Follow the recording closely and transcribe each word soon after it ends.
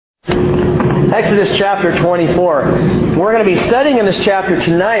Exodus chapter 24. We're going to be studying in this chapter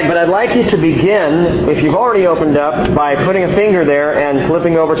tonight, but I'd like you to begin, if you've already opened up, by putting a finger there and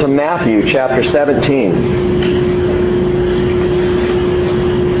flipping over to Matthew chapter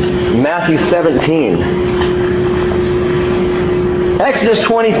 17. Matthew 17. Exodus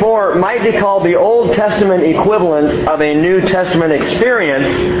 24 might be called the Old Testament equivalent of a New Testament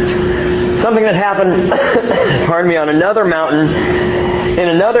experience, something that happened, on another mountain, in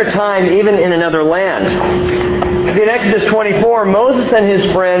another time, even in another land. See, in Exodus 24, Moses and his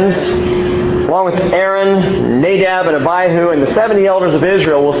friends, along with Aaron, Nadab, and Abihu, and the 70 elders of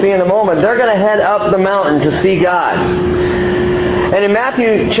Israel, we'll see in a moment, they're going to head up the mountain to see God. And in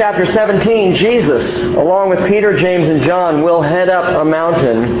Matthew chapter 17, Jesus, along with Peter, James, and John, will head up a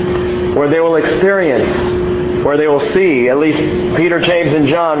mountain where they will experience, where they will see, at least Peter, James, and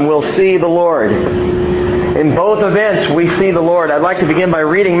John will see the Lord. In both events, we see the Lord. I'd like to begin by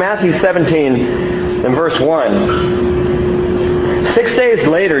reading Matthew 17 and verse 1. 6 days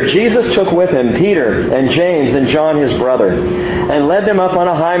later, Jesus took with him Peter and James and John his brother, and led them up on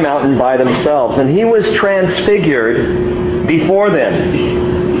a high mountain by themselves. And he was transfigured before them.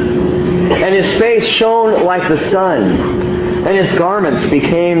 And his face shone like the sun, and his garments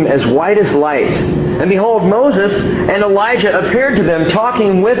became as white as light. And behold, Moses and Elijah appeared to them,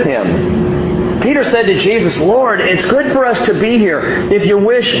 talking with him. Peter said to Jesus, "Lord, it's good for us to be here. If you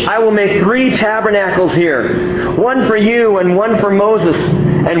wish, I will make 3 tabernacles here, one for you and one for Moses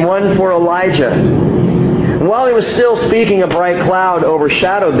and one for Elijah." And while he was still speaking, a bright cloud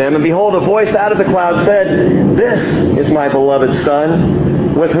overshadowed them, and behold, a voice out of the cloud said, "This is my beloved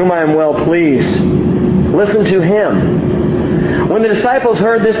Son, with whom I am well pleased. Listen to him." When the disciples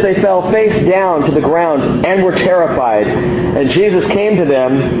heard this, they fell face down to the ground and were terrified. And Jesus came to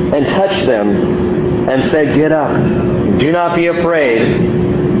them and touched them and said, "Get up, do not be afraid."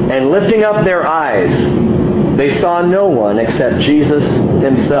 And lifting up their eyes, they saw no one except Jesus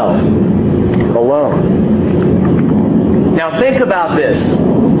himself alone. Now think about this.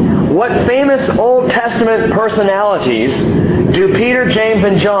 What famous Old Testament personalities do Peter, James,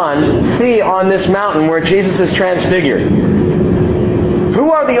 and John see on this mountain where Jesus is transfigured? Who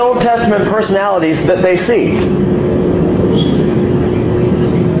are the Old Testament personalities that they see?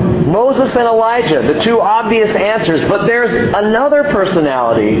 Moses and Elijah, the 2 obvious answers. But there's another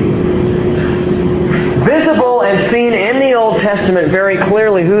personality, visible and seen in the Old Testament very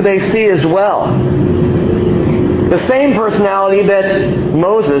clearly, who they see as well. The same personality that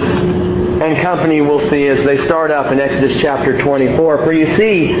Moses and company will see as they start up in Exodus chapter 24. For you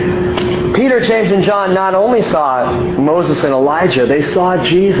see, Peter, James, and John not only saw Moses and Elijah, they saw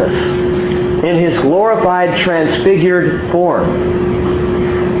Jesus in his glorified, transfigured form.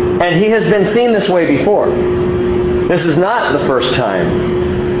 And he has been seen this way before. This is not the first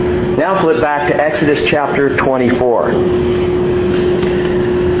time. Now flip back to Exodus chapter 24.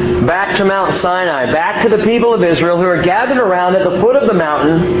 Back to Mount Sinai, back to the people of Israel who are gathered around at the foot of the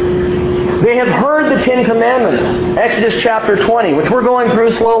mountain. They have heard the 10 Commandments, Exodus chapter 20, which we're going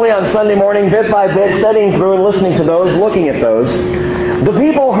through slowly on Sunday morning, bit by bit, studying through and listening to those, looking at those. The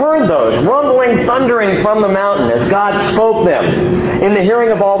people heard those, rumbling, thundering from the mountain as God spoke them in the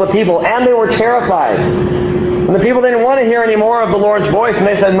hearing of all the people, and they were terrified. And the people didn't want to hear any more of the Lord's voice, and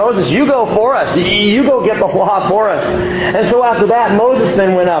they said, "Moses, you go for us. You go get the law for us." And so after that, Moses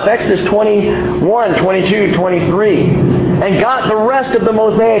then went up, Exodus 21, 22, 23, and got the rest of the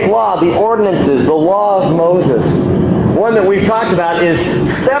Mosaic law, the ordinances, the law of Moses. One that we've talked about is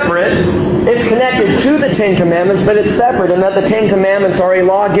separate. It's connected to the 10 Commandments, but it's separate in that the 10 Commandments are a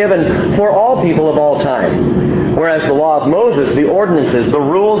law given for all people of all time. Whereas the law of Moses, the ordinances, the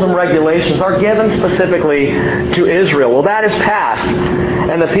rules and regulations are given specifically to Israel. Well, that is past.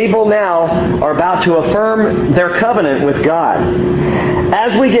 And the people now are about to affirm their covenant with God.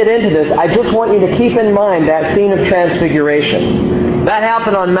 As we get into this, I just want you to keep in mind that scene of transfiguration. That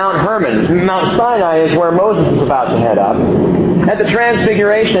happened on Mount Hermon. Mount Sinai is where Moses is about to head up. At the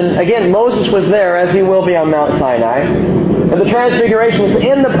transfiguration, again, Moses was there, as he will be on Mount Sinai. And the transfiguration was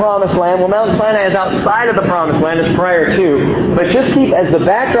in the Promised Land. Well, Mount Sinai is outside of the Promised Land. It's prior to. But just keep as the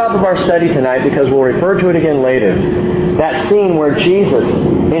backdrop of our study tonight, because we'll refer to it again later, that scene where Jesus,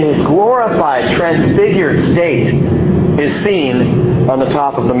 in his glorified, transfigured state, is seen on the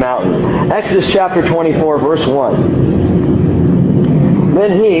top of the mountain. Exodus chapter 24, verse 1.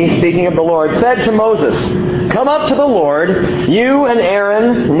 Then he, speaking of the Lord, said to Moses, "Come up to the Lord, you and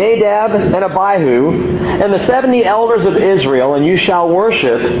Aaron, Nadab, and Abihu, and the 70 elders of Israel, and you shall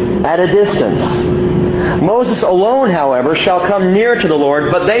worship at a distance. Moses alone, however, shall come near to the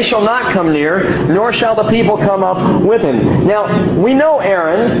Lord, but they shall not come near, nor shall the people come up with him." Now, we know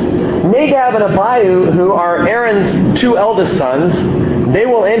Aaron. Nadab and Abihu, who are Aaron's two eldest sons, they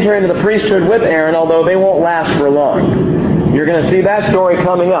will enter into the priesthood with Aaron, although they won't last for long. You're going to see that story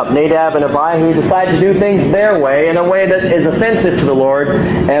coming up. Nadab and Abihu decide to do things their way, in a way that is offensive to the Lord,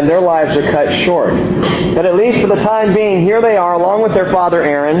 and their lives are cut short. But at least for the time being, here they are, along with their father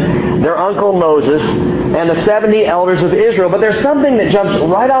Aaron, their uncle Moses, and the 70 elders of Israel. But there's something that jumps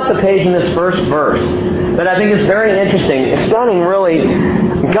right off the page in this first verse that I think is very interesting. It's stunning, really.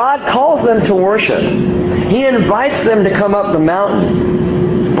 God calls them to worship. He invites them to come up the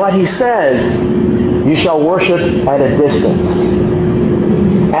mountain. But He says, you shall worship at a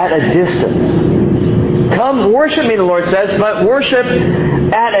distance. At a distance. Come worship me, the Lord says, but worship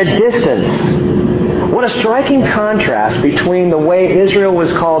at a distance. What a striking contrast between the way Israel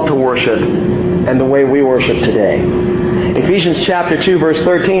was called to worship and the way we worship today. Ephesians chapter 2, verse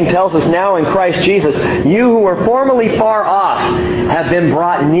 13 tells us, now in Christ Jesus, you who were formerly far off have been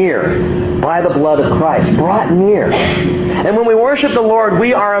brought near by the blood of Christ. Brought near. And when we worship the Lord,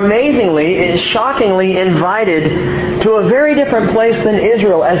 we are amazingly, shockingly invited to a very different place than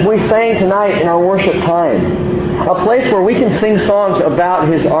Israel, as we sang tonight in our worship time. A place where we can sing songs about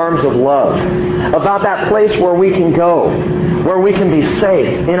His arms of love. About that place where we can go, where we can be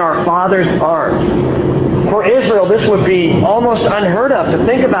safe in our Father's arms. For Israel, this would be almost unheard of, to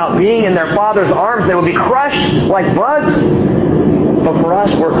think about being in their Father's arms. They would be crushed like bugs. But for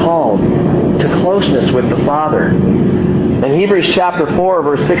us, we're called to closeness with the Father. And Hebrews chapter 4,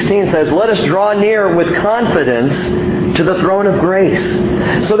 verse 16 says, let us draw near with confidence to the throne of grace,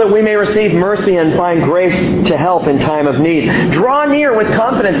 so that we may receive mercy and find grace to help in time of need. Draw near with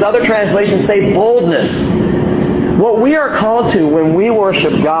confidence. Other translations say boldness. What we are called to when we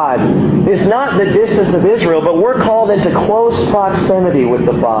worship God is not the distance of Israel, but we're called into close proximity with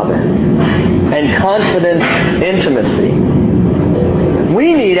the Father and confident intimacy.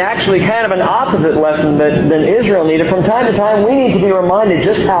 We need actually kind of an opposite lesson than Israel needed. From time to time, we need to be reminded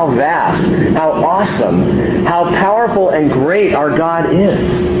just how vast, how awesome, how powerful and great our God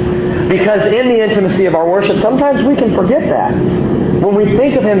is. Because in the intimacy of our worship, sometimes we can forget that. When we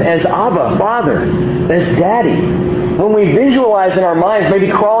think of Him as Abba, Father, as Daddy, when we visualize in our minds maybe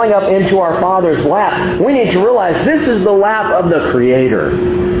crawling up into our Father's lap, we need to realize this is the lap of the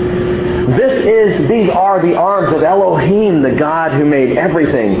Creator. These are the arms of Elohim, the God who made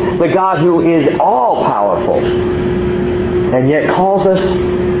everything, the God who is all-powerful, and yet calls us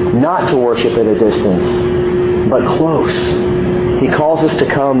not to worship at a distance, but close. He calls us to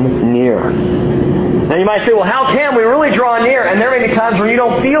come near. Now you might say, well, how can we really draw near? And there may be times when you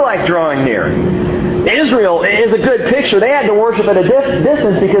don't feel like drawing near. Israel is a good picture. They had to worship at a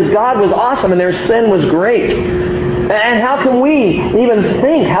distance because God was awesome and their sin was great. And how can we even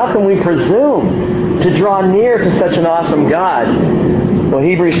think, how can we presume to draw near to such an awesome God? Well,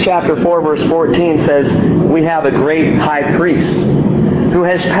 Hebrews chapter 4, verse 14 says, we have a great high priest who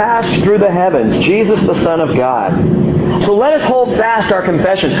has passed through the heavens, Jesus the Son of God. So let us hold fast our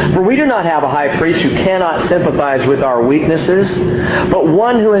confession, for we do not have a high priest who cannot sympathize with our weaknesses, but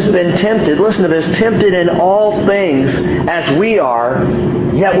one who has been tempted, listen to this, tempted in all things as we are,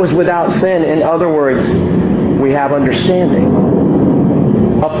 yet was without sin. In other words, we have understanding.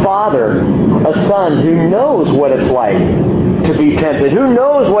 A father, a son who knows what it's like to be tempted, who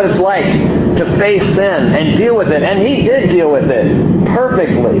knows what it's like to face sin and deal with it. And He did deal with it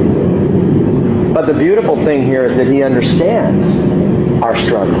perfectly. But the beautiful thing here is that He understands our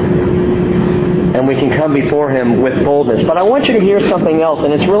struggle. And we can come before Him with boldness. But I want you to hear something else,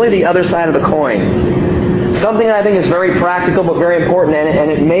 and it's really the other side of the coin. Something I think is very practical but very important, and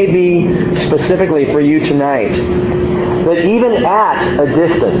it may be specifically for you tonight. That even at a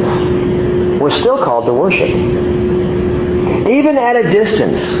distance, we're still called to worship. Even at a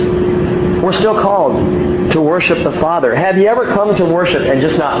distance, we're still called to worship the Father. Have you ever come to worship and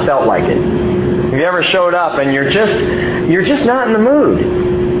just not felt like it? Have you ever showed up and you're just not in the mood?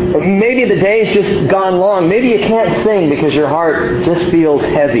 Maybe the day's just gone long. Maybe you can't sing because your heart just feels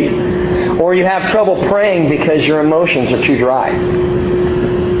heavy. Or you have trouble praying because your emotions are too dry.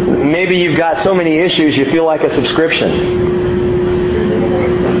 Maybe you've got so many issues you feel like a subscription.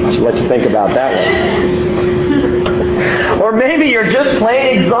 I should let you think about that one. Or maybe you're just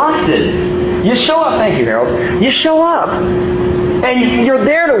plain exhausted. You show up, thank you, Harold. You show up and you're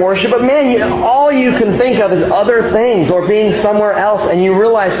there to worship, but man, all you can think of is other things or being somewhere else, and you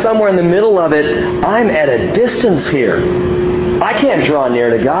realize somewhere in the middle of it, I'm at a distance here. I can't draw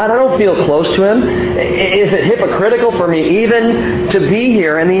near to God. I don't feel close to Him. Is it hypocritical for me even to be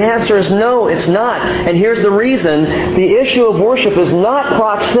here? And the answer is no, it's not. And here's the reason. The issue of worship is not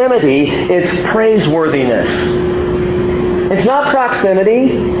proximity, it's praiseworthiness. It's not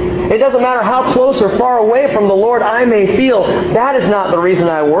proximity. It doesn't matter how close or far away from the Lord I may feel. That is not the reason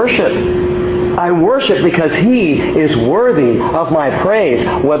I worship. I worship because He is worthy of my praise,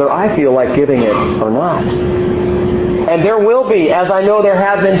 whether I feel like giving it or not. And there will be, as I know there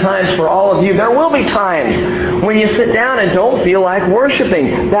have been times for all of you, there will be times when you sit down and don't feel like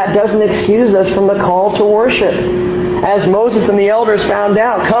worshiping. That doesn't excuse us from the call to worship. As Moses and the elders found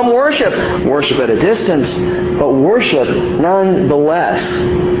out, come worship. Worship at a distance, but worship nonetheless.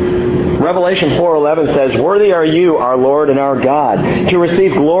 Revelation 4:11 says, "Worthy are you, our Lord and our God, to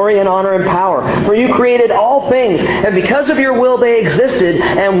receive glory and honor and power. For you created all things, and because of your will they existed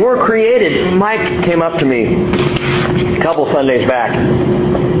and were created." Mike came up to me a couple Sundays back,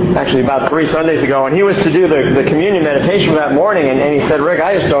 actually about 3 Sundays ago, and he was to do the communion meditation that morning, and he said, "Rick,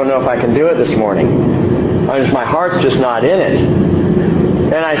 I just don't know if I can do it this morning. My heart's just not in it."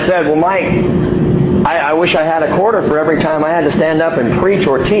 And I said, "Well, Mike, I wish I had a quarter for every time I had to stand up and preach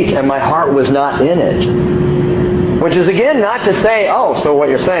or teach, and my heart was not in it." Which is, again, not to say, "Oh, so what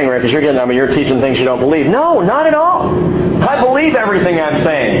you're saying, Rick, is you're teaching things you don't believe." No, not at all. I believe everything I'm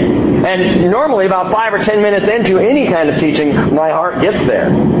saying. And normally about 5 or 10 minutes into any kind of teaching, my heart gets there.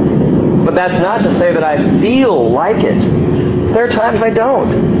 But that's not to say that I feel like it. There are times I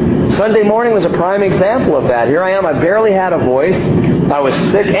don't. Sunday morning was a prime example of that. Here I am, I barely had a voice. I was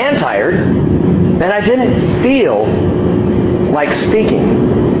sick and tired. And I didn't feel like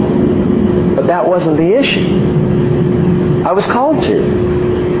speaking. But that wasn't the issue. I was called to.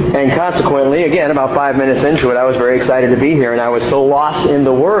 And consequently, again, about 5 minutes into it, I was very excited to be here. And I was so lost in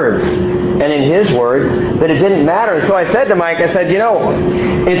the Word and in His Word that it didn't matter. And so I said to Mike, I said,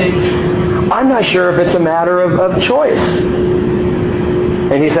 I'm not sure if it's a matter of choice.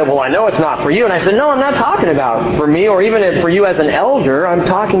 And he said, "Well, I know it's not for you." And I said, "No, I'm not talking about for me or even for you as an elder. I'm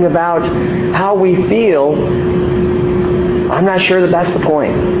talking about how we feel. I'm not sure that that's the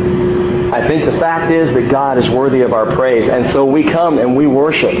point. I think the fact is that God is worthy of our praise. And so we come and we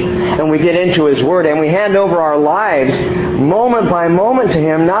worship. And we get into His Word. And we hand over our lives moment by moment to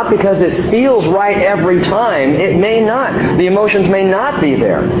Him, not because it feels right every time. It may not. The emotions may not be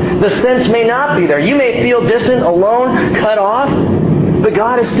there. The sense may not be there. You may feel distant, alone, cut off. But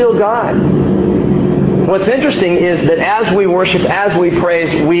God is still God. What's interesting is that as we worship, as we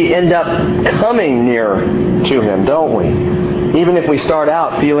praise, we end up coming near to Him, don't we? Even if we start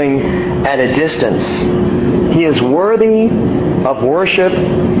out feeling at a distance. He is worthy of worship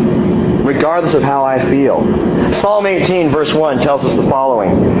regardless of how I feel. Psalm 18 verse 1 tells us the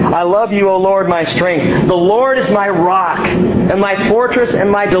following. "I love you, O Lord, my strength. The Lord is my rock and my fortress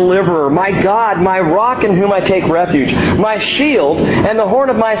and my deliverer, my God, my rock in whom I take refuge, my shield and the horn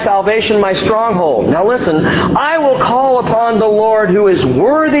of my salvation, my stronghold." Now listen, "I will call upon the Lord who is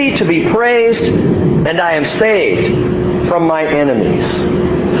worthy to be praised, and I am saved from my enemies."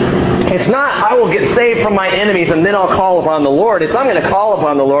 It's not, I will get saved from my enemies and then I'll call upon the Lord. It's, I'm going to call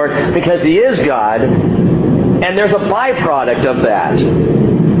upon the Lord because He is God. And there's a byproduct of that.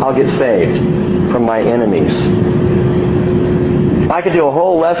 I'll get saved from my enemies. I could do a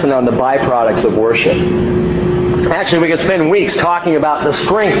whole lesson on the byproducts of worship. Actually, we could spend weeks talking about the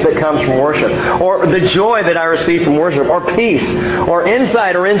strength that comes from worship, or the joy that I receive from worship, or peace, or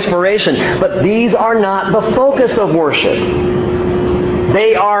insight, or inspiration. But these are not the focus of worship.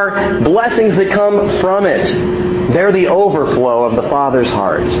 They are blessings that come from it. They're the overflow of the Father's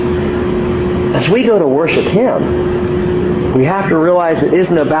heart. As we go to worship Him, we have to realize it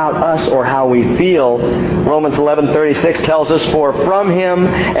isn't about us or how we feel. Romans 11:36 tells us, "For from Him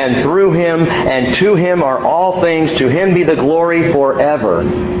and through Him and to Him are all things. To Him be the glory forever.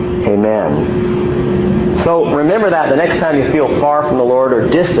 Amen." So remember that the next time you feel far from the Lord or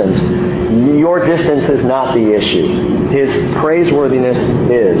distant, your distance is not the issue. His praiseworthiness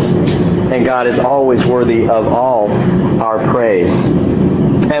is. And God is always worthy of all our praise.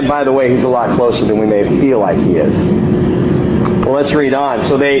 And by the way, He's a lot closer than we may feel like He is. Well, let's read on.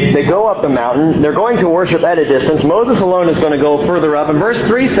 So they go up the mountain. They're going to worship at a distance. Moses alone is going to go further up. And verse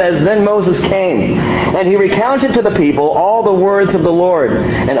 3 says, "Then Moses came, and he recounted to the people all the words of the Lord,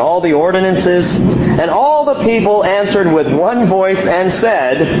 and all the ordinances. And all the people answered with one voice and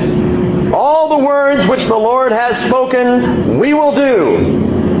said, 'All the words which the Lord has spoken, we will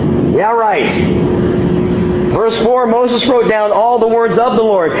do.'" Yeah, right. Verse 4, Moses wrote down all the words of the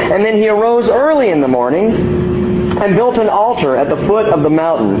Lord, and then he arose early in the morning and built an altar at the foot of the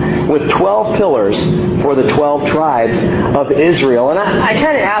mountain with 12 pillars for the 12 tribes of Israel. And I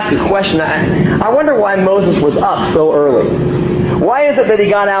kind of ask a question. I wonder why Moses was up so early. Why is it that he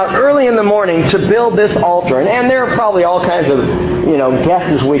got out early in the morning to build this altar? And there are probably all kinds of,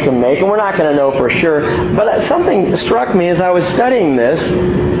 guesses we can make, and we're not going to know for sure. But something struck me as I was studying this.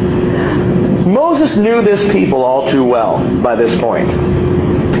 Moses knew this people all too well by this point.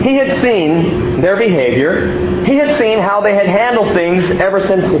 He had seen their behavior. He had seen how they had handled things ever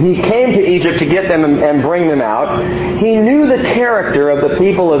since he came to Egypt to get them and bring them out. He knew the character of the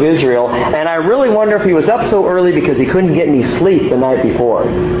people of Israel, and I really wonder if he was up so early because he couldn't get any sleep the night before.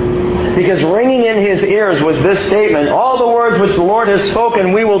 Because ringing in his ears was this statement, all the words which the Lord has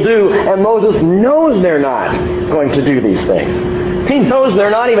spoken we will do, and Moses knows they're not going to do these things. He knows they're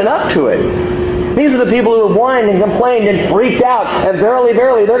not even up to it. These are the people who have whined and complained and freaked out, and verily,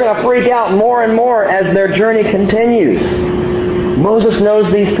 verily, they're going to freak out more and more as their journey continues. Moses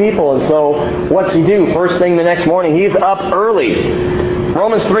knows these people, and so what's he do? First thing the next morning, he's up early.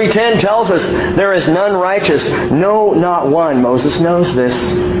 Romans 3:10 tells us, there is none righteous, no, not one. Moses knows this,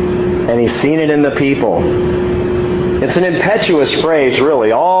 and he's seen it in the people. It's an impetuous phrase,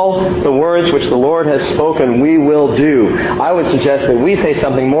 really. All the words which the Lord has spoken, we will do. I would suggest that we say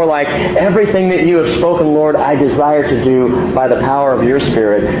something more like, everything that you have spoken, Lord, I desire to do by the power of your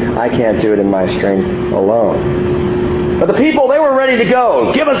Spirit. I can't do it in my strength alone. But the people, they were ready to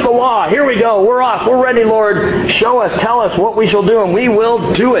go. Give us the law. Here we go. We're off. We're ready, Lord. Show us, tell us what we shall do, and we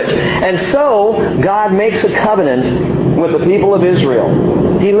will do it. And so, God makes a covenant with the people of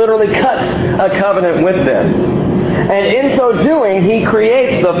Israel. He literally cuts a covenant with them. And in so doing, He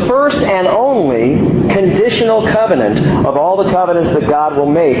creates the first and only conditional covenant of all the covenants that God will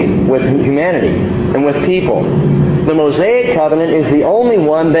make with humanity and with people. The Mosaic covenant is the only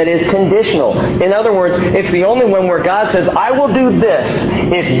one that is conditional. In other words, it's the only one where God says, I will do this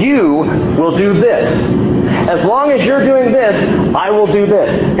if you will do this. As long as you're doing this, I will do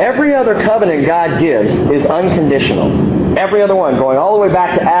this. Every other covenant God gives is unconditional. Every other one, going all the way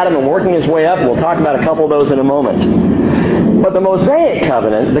back to Adam and working his way up. We'll talk about a couple of those in a moment. But the Mosaic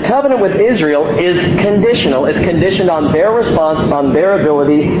covenant, the covenant with Israel, is conditional. It's conditioned on their response, on their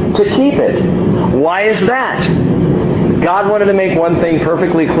ability to keep it. Why is that? God wanted to make one thing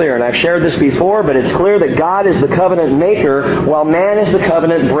perfectly clear, and I've shared this before, but it's clear that God is the covenant maker while man is the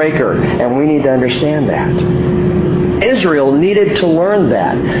covenant breaker, and we need to understand that. Israel needed to learn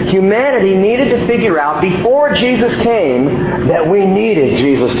that. Humanity needed to figure out before Jesus came that we needed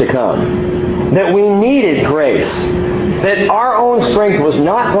Jesus to come. That we needed grace. That our own strength was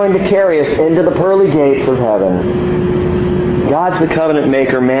not going to carry us into the pearly gates of heaven. God's the covenant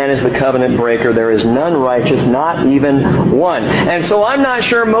maker. Man is the covenant breaker. There is none righteous, not even one. And so I'm not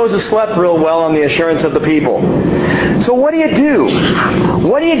sure Moses slept real well on the assurance of the people. So what do you do?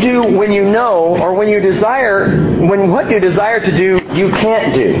 What do you do when you know, or when what you desire to do, you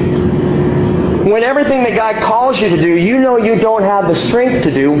can't do? When everything that God calls you to do, you know you don't have the strength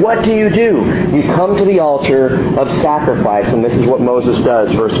to do, what do? You come to the altar of sacrifice, and this is what Moses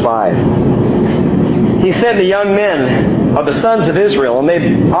does, verse 5. He sent the young men of the sons of Israel, and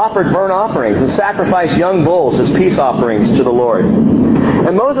they offered burnt offerings and sacrificed young bulls as peace offerings to the Lord.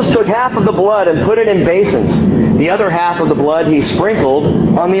 And Moses took half of the blood and put it in basins. The other half of the blood he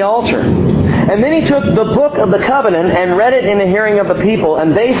sprinkled on the altar. And then he took the book of the covenant and read it in the hearing of the people.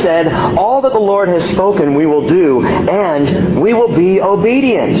 And they said, all that the Lord has spoken we will do, and we will be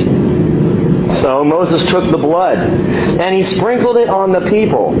obedient. So Moses took the blood, and he sprinkled it on the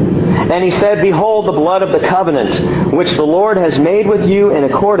people. And he said, behold the blood of the covenant, which the Lord has made with you in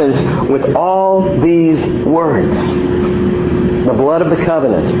accordance with all these words. The blood of the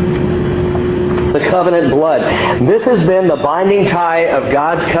covenant. The covenant blood. This has been the binding tie of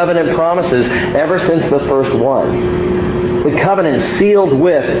God's covenant promises ever since the first one. The covenant sealed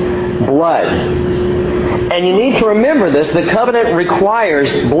with blood. And you need to remember this, the covenant requires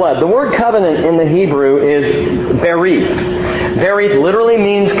blood. The word covenant in the Hebrew is berith. Berith literally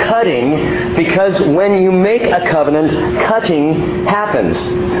means cutting, because when you make a covenant, cutting happens.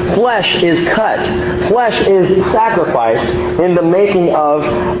 Flesh is cut. Flesh is sacrificed in the making of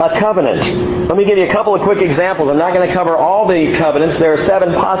a covenant. Let me give you a couple of quick examples. I'm not going to cover all the covenants. There are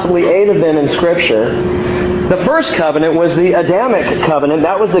 7, possibly 8 of them in Scripture. The first covenant was the Adamic covenant.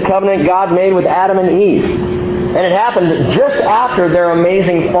 That was the covenant God made with Adam and Eve. And it happened just after their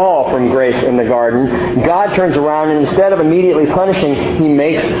amazing fall from grace in the garden. God turns around, and instead of immediately punishing, He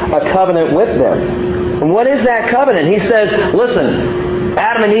makes a covenant with them. And what is that covenant? He says, listen,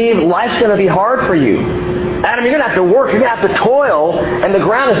 Adam and Eve, life's going to be hard for you. Adam, you're going to have to work, you're going to have to toil, and the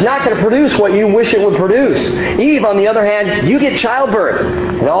ground is not going to produce what you wish it would produce. Eve, on the other hand, you get childbirth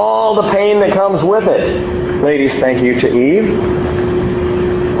and all the pain that comes with it. Ladies, thank you to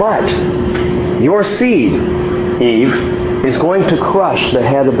Eve. But your seed, Eve, is going to crush the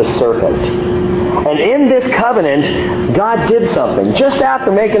head of the serpent. And in this covenant, God did something. Just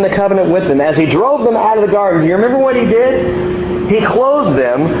after making the covenant with them, as He drove them out of the garden, do you remember what He did? He clothed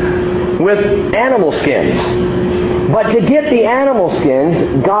them with animal skins. But to get the animal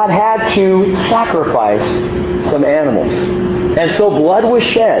skins, God had to sacrifice some animals. And so blood was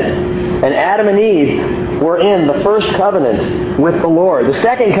shed, and Adam and Eve were in the first covenant with the Lord. The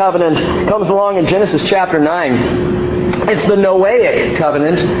second covenant comes along in Genesis chapter 9. It's the Noahic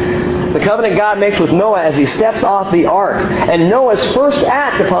covenant, the covenant God makes with Noah as he steps off the ark. And Noah's first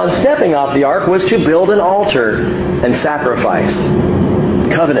act upon stepping off the ark was to build an altar and sacrifice.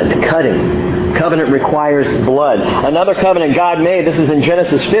 Covenant, cutting. Covenant requires blood. Another covenant God made, this is in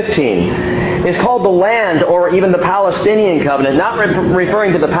Genesis 15, is called the land or even the Palestinian covenant. Not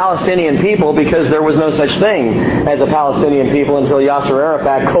referring to the Palestinian people, because there was no such thing as a Palestinian people until Yasser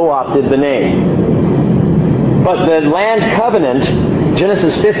Arafat co-opted the name. But the land covenant,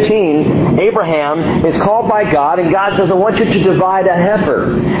 Genesis 15, Abraham is called by God, and God says, I want you to divide a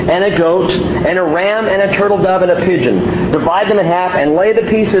heifer and a goat and a ram and a turtle dove and a pigeon. Divide them in half and lay the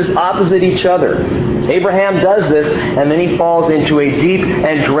pieces opposite each other. Abraham does this, and then he falls into a deep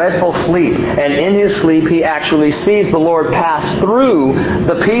and dreadful sleep. And in his sleep, he actually sees the Lord pass through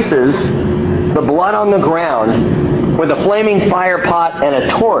the pieces, the blood on the ground, with a flaming fire pot and a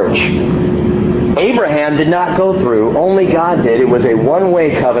torch. Abraham did not go through. Only God did. It was a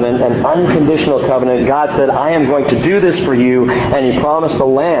one-way covenant, an unconditional covenant. God said, I am going to do this for you, and He promised the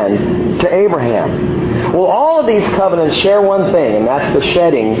land to Abraham. Well, all of these covenants share one thing, and that's the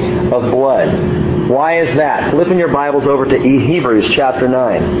shedding of blood. Why is that? Flip in your Bibles over to Hebrews chapter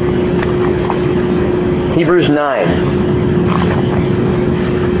 9. Hebrews 9.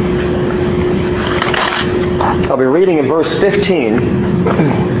 I'll be reading in verse 15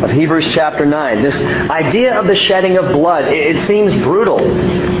 of Hebrews chapter 9. This idea of the shedding of blood, it seems brutal.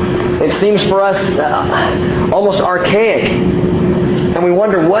 It seems for us almost archaic. And we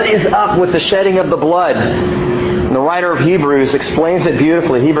wonder, what is up with the shedding of the blood? And the writer of Hebrews explains it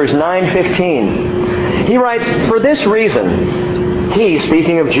beautifully. Hebrews 9:15. He writes, for this reason, He,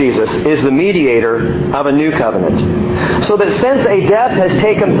 speaking of Jesus, is the mediator of a new covenant. So that since a death has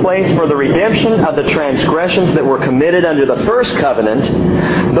taken place for the redemption of the transgressions that were committed under the first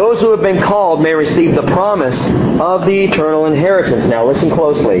covenant, those who have been called may receive the promise of the eternal inheritance. Now listen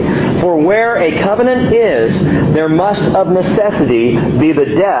closely. For where a covenant is, there must of necessity be the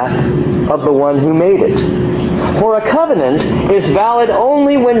death of the one who made it. For a covenant is valid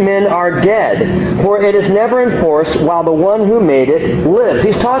only when men are dead, for it is never enforced while the one who made it lives.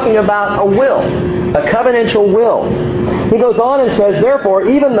 He's talking about a will, a covenantal will. He goes on and says, therefore,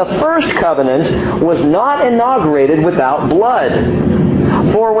 even the first covenant was not inaugurated without blood.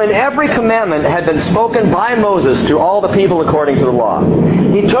 For when every commandment had been spoken by Moses to all the people according to the law,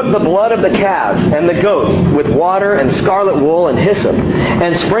 he took the blood of the calves and the goats with water and scarlet wool and hyssop,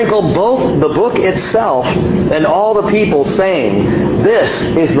 and sprinkled both the book itself and all the people, saying, this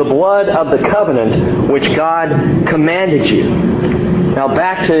is the blood of the covenant which God commanded you. Now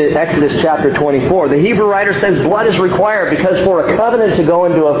back to Exodus chapter 24. The Hebrew writer says blood is required because for a covenant to go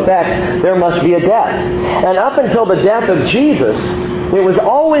into effect, there must be a death. And up until the death of Jesus, it was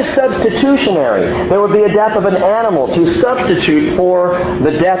always substitutionary. There would be a death of an animal to substitute for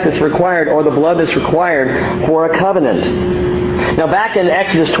the death that's required or the blood that's required for a covenant. Now back in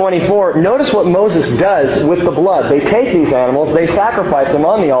Exodus 24, notice what Moses does with the blood. They take these animals, they sacrifice them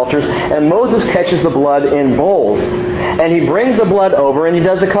on the altars, and Moses catches the blood in bowls. And he brings the blood over and he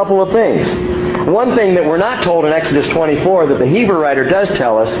does a couple of things. One thing that we're not told in Exodus 24 that the Hebrew writer does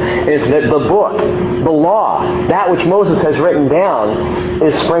tell us is that the book, the law, that which Moses has written down,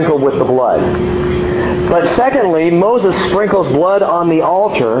 is sprinkled with the blood. But secondly, Moses sprinkles blood on the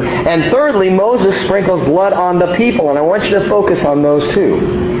altar. And thirdly, Moses sprinkles blood on the people. And I want you to focus on those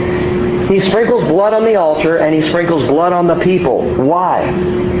two. He sprinkles blood on the altar and he sprinkles blood on the people. Why?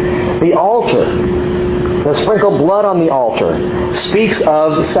 The altar, the sprinkled blood on the altar, speaks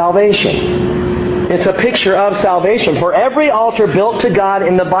of salvation. It's a picture of salvation. For every altar built to God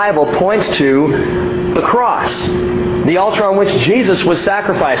in the Bible points to the cross, the altar on which Jesus was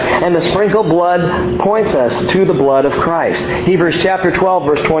sacrificed. And the sprinkled blood points us to the blood of Christ. Hebrews chapter 12,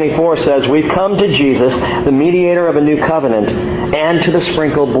 verse 24 says, we've come to Jesus, the mediator of a new covenant, and to the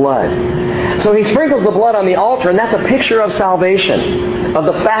sprinkled blood. So he sprinkles the blood on the altar, and that's a picture of salvation, of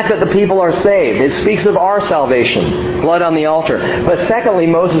the fact that the people are saved. It speaks of our salvation, blood on the altar. But secondly,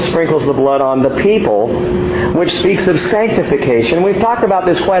 Moses sprinkles the blood on the people, which speaks of sanctification. We've talked about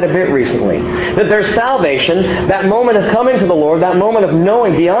this quite a bit recently. That there's salvation, that moment of coming to the Lord, that moment of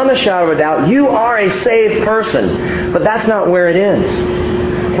knowing beyond a shadow of a doubt, you are a saved person. But that's not where it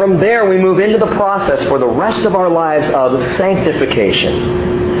ends. From there, we move into the process for the rest of our lives of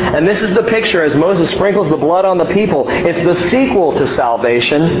sanctification. And this is the picture as Moses sprinkles the blood on the people. It's the sequel to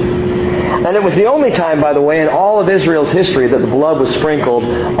salvation. And it was the only time, by the way, in all of Israel's history that the blood was sprinkled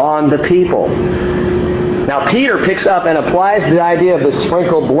on the people. Now, Peter picks up and applies the idea of the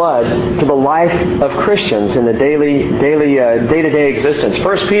sprinkled blood to the life of Christians in the day-to-day existence.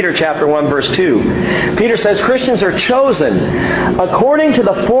 1 Peter chapter 1, verse 2. Peter says, Christians are chosen according to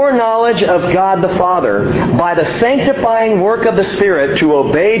the foreknowledge of God the Father by the sanctifying work of the Spirit to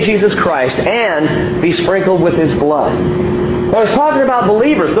obey Jesus Christ and be sprinkled with His blood. Now, he's talking about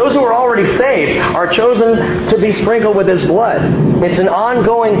believers. Those who are already saved are chosen to be sprinkled with His blood. It's an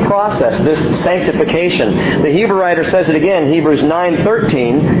ongoing process, this sanctification. The Hebrew writer says it again, Hebrews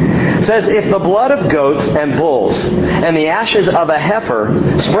 9:13, says, if the blood of goats and bulls and the ashes of a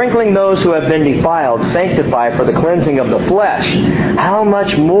heifer, sprinkling those who have been defiled, sanctify for the cleansing of the flesh, how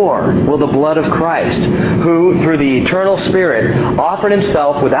much more will the blood of Christ, who through the eternal Spirit offered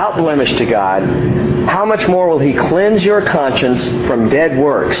Himself without blemish to God, how much more will He cleanse your conscience from dead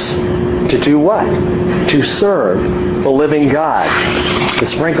works to do what? To serve the living God. The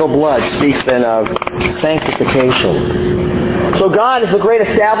sprinkled blood speaks then of sanctification. So God is the great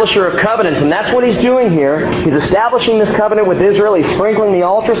establisher of covenants, and that's what He's doing here. He's establishing this covenant with Israel. He's sprinkling the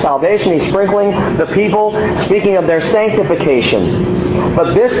altar, salvation. He's sprinkling the people, speaking of their sanctification.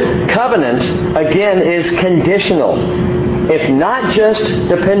 But this covenant, again, is conditional. It's not just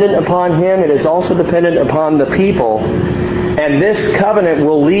dependent upon Him, it is also dependent upon the people. And this covenant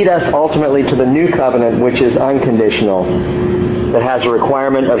will lead us ultimately to the new covenant, which is unconditional, that has a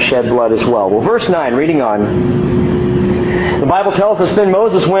requirement of shed blood as well. Well, verse 9, reading on. The Bible tells us, then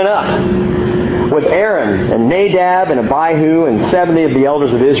Moses went up with Aaron and Nadab and Abihu and 70 of the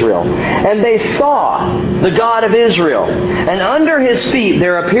elders of Israel. And they saw the God of Israel. And under His feet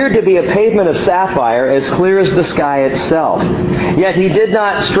there appeared to be a pavement of sapphire as clear as the sky itself. Yet He did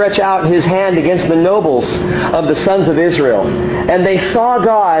not stretch out His hand against the nobles of the sons of Israel. And they saw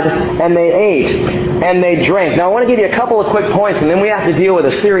God, and they ate, and they drank. Now I want to give you a couple of quick points, and then we have to deal with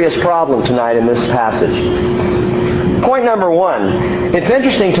a serious problem tonight in this passage. Point number one, it's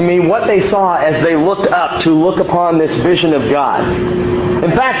interesting to me what they saw as they looked up to look upon this vision of God.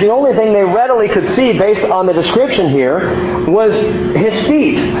 In fact, the only thing they readily could see based on the description here was His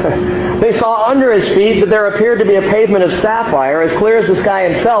feet. They saw under His feet that there appeared to be a pavement of sapphire as clear as the sky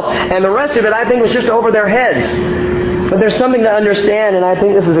itself, and the rest of it I think was just over their heads. But there's something to understand, and I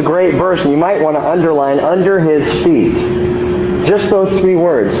think this is a great verse, and you might want to underline under His feet. Just those three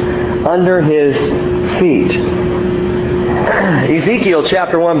words, under His feet. Ezekiel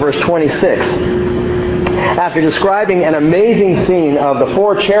chapter 1, verse 26. After describing an amazing scene of the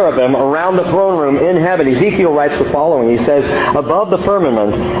four cherubim around the throne room in heaven, Ezekiel writes the following. He says, above the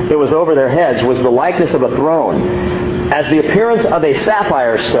firmament that was over their heads was the likeness of a throne, as the appearance of a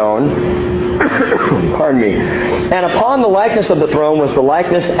sapphire stone. Pardon me. And upon the likeness of the throne was the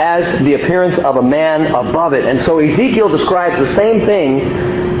likeness as the appearance of a man above it. And so Ezekiel describes the same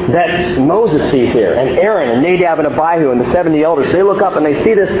thing that Moses sees here, and Aaron and Nadab and Abihu and the 70 elders. They look up and they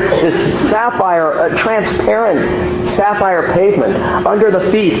see this sapphire, transparent sapphire pavement under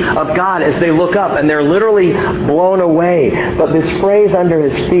the feet of God as they look up, and they're literally blown away. But this phrase under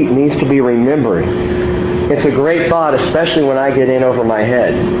His feet needs to be remembered. It's a great thought, especially when I get in over my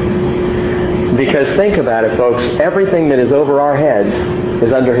head. Because think about it, folks, everything that is over our heads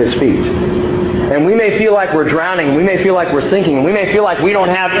is under His feet. And we may feel like we're drowning, we may feel like we're sinking, and we may feel like we don't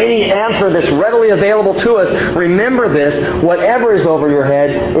have any answer that's readily available to us. Remember this, whatever is over your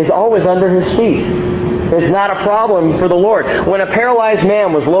head is always under His feet. It's not a problem for the Lord. When a paralyzed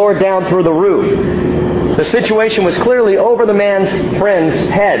man was lowered down through the roof, the situation was clearly over the man's friends'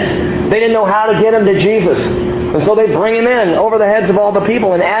 heads. They didn't know how to get him to Jesus. And so they bring him in over the heads of all the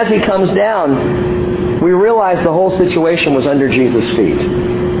people. And as he comes down, we realize the whole situation was under Jesus' feet.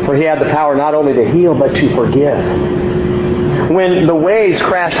 For He had the power not only to heal, but to forgive. When the waves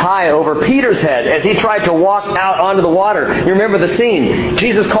crashed high over Peter's head as he tried to walk out onto the water, you remember the scene.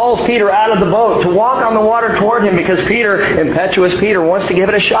 Jesus calls Peter out of the boat to walk on the water toward Him because Peter, impetuous Peter, wants to give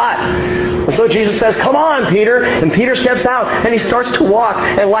it a shot. And so Jesus says, come on, Peter. And Peter steps out and he starts to walk.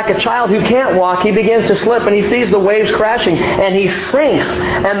 And like a child who can't walk, he begins to slip and he sees the waves crashing and he sinks.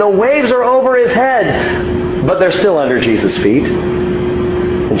 And the waves are over his head. But they're still under Jesus' feet.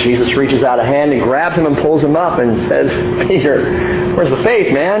 And Jesus reaches out a hand and grabs him and pulls him up and says, Peter, where's the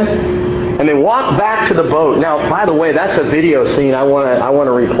faith, man? And they walk back to the boat. Now, by the way, that's a video scene I want to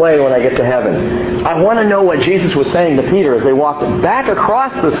replay when I get to heaven. I want to know what Jesus was saying to Peter as they walked back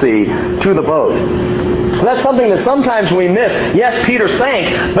across the sea to the boat. And that's something that sometimes we miss. Yes, Peter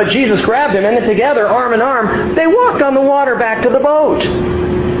sank, but Jesus grabbed him, and then together, arm in arm, they walked on the water back to the boat.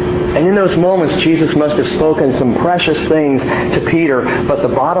 And in those moments, Jesus must have spoken some precious things to Peter. But the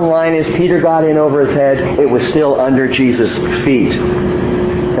bottom line is, Peter got in over his head. It was still under Jesus' feet.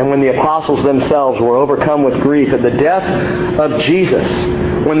 And when the apostles themselves were overcome with grief at the death of Jesus,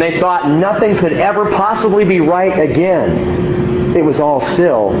 when they thought nothing could ever possibly be right again, it was all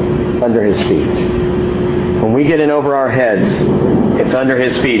still under His feet. When we get in over our heads, it's under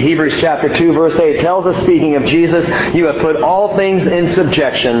His feet. Hebrews chapter 2, verse 8 tells us, speaking of Jesus, you have put all things in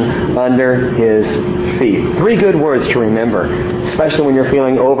subjection under His feet. 3 good words to remember, especially when you're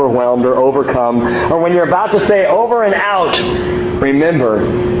feeling overwhelmed or overcome, or when you're about to say over and out.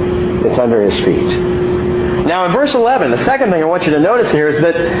 Remember, it's under His feet. Now in verse 11, the second thing I want you to notice here is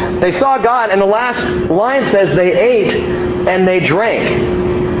that they saw God, and the last line says they ate and they drank.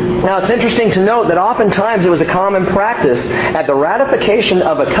 Now, it's interesting to note that oftentimes it was a common practice at the ratification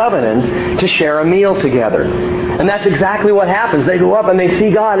of a covenant to share a meal together. And that's exactly what happens. They go up and they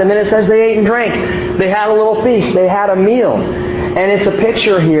see God, and then it says they ate and drank. They had a little feast. They had a meal. And it's a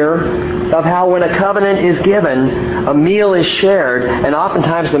picture here of how when a covenant is given, a meal is shared, and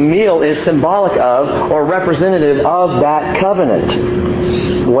oftentimes the meal is symbolic of or representative of that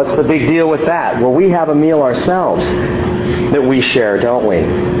covenant. What's the big deal with that? Well, we have a meal ourselves that we share, don't we?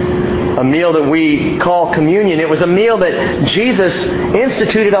 A meal that we call communion. It was a meal that Jesus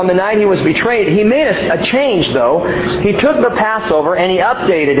instituted on the night He was betrayed. He made a change, though. He took the Passover and He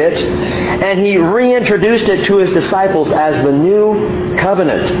updated it, and He reintroduced it to His disciples as the new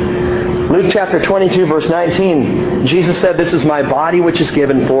covenant. Luke chapter 22, verse 19, Jesus said, "This is my body which is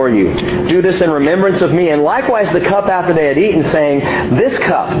given for you. Do this in remembrance of me." And likewise the cup after they had eaten, saying, "This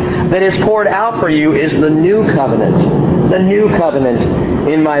cup that is poured out for you is the new covenant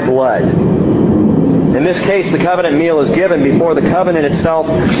in my blood." In this case, the covenant meal is given before the covenant itself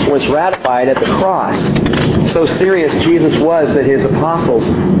was ratified at the cross. So serious Jesus was that His apostles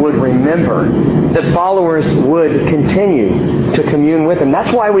would remember, that followers would continue to commune with Him.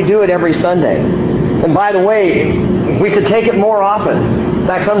 That's why we do it every Sunday. And by the way, we could take it more often. In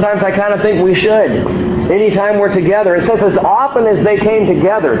fact, sometimes I kind of think we should. Anytime we're together, it says as often as they came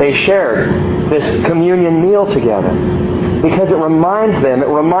together, they shared this communion meal together. Because it reminds them, it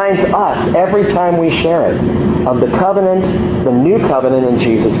reminds us every time we share it of the covenant, the new covenant in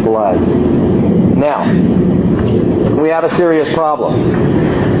Jesus' blood. Now, we have a serious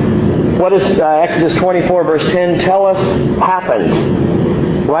problem. What does Exodus 24 verse 10 tell us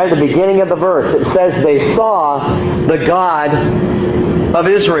happened? Right at the beginning of the verse, it says they saw the God of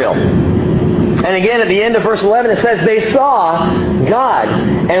Israel. And again, at the end of verse 11, it says they saw God.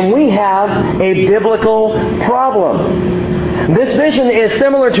 And we have a biblical problem. This vision is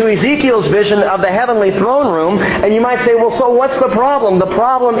similar to Ezekiel's vision of the heavenly throne room. And you might say, well, so what's the problem? The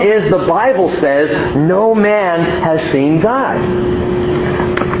problem is the Bible says no man has seen God.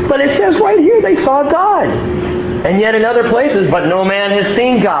 But it says right here they saw God. And yet in other places, but no man has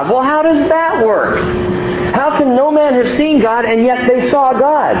seen God. Well, how does that work? How can no man have seen God and yet they saw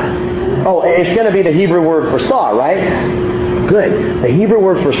God? Oh, it's going to be the Hebrew word for saw, right? Good. The Hebrew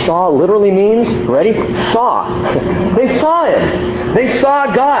word for saw literally means, ready? Saw. They saw it. They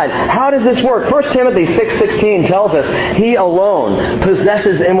saw God. How does this work? 1 Timothy 6:16 tells us He alone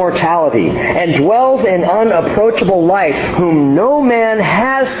possesses immortality and dwells in unapproachable light, whom no man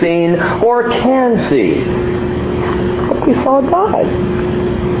has seen or can see. But we saw God.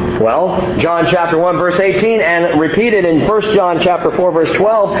 Well, John chapter 1 verse 18 and repeated in 1 John chapter 4 verse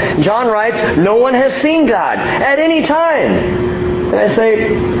 12, John writes, no one has seen God at any time. And I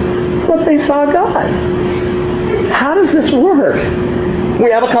say, but they saw God. How does this work? We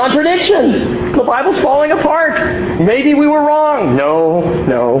have a contradiction. The Bible's falling apart. Maybe we were wrong. No.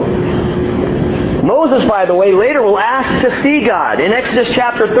 Moses, by the way, later will ask to see God. In Exodus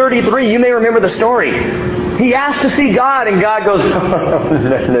chapter 33, you may remember the story. He asked to see God, and God goes,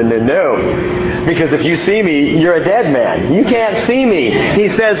 no. Because if you see me, you're a dead man. You can't see me. He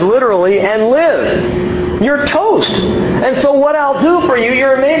says literally, and live. You're toast. And so what I'll do for you, you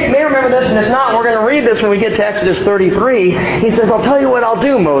may remember this, and if not, we're going to read this when we get to Exodus 33. He says, I'll tell you what I'll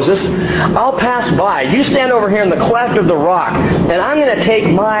do, Moses. I'll pass by. You stand over here in the cleft of the rock, and I'm going to take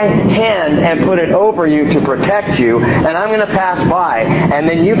my hand and put it over you to protect you, and I'm going to pass by, and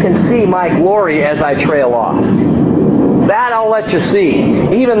then you can see my glory as I trail off. That I'll let you see.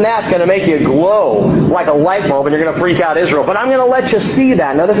 Even that's going to make you glow like a light bulb and you're going to freak out Israel. But I'm going to let you see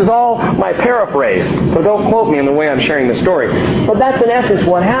that. Now this is all my paraphrase, so don't quote me in the way I'm sharing the story. But that's in essence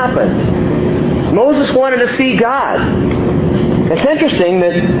what happened. Moses wanted to see God. It's interesting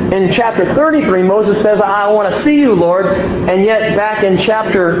that in chapter 33 Moses says, I want to see you, Lord. And yet back in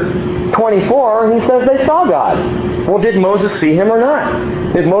chapter 24 he says they saw God. Well, did Moses see Him or not?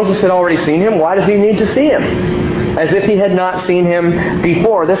 If Moses had already seen him, why does he need to see him? As if he had not seen him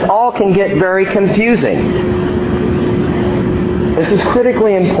before. This all can get very confusing. This is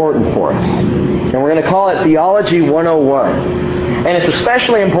critically important for us. And we're going to call it Theology 101. And it's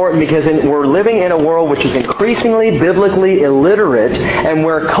especially important because we're living in a world which is increasingly biblically illiterate and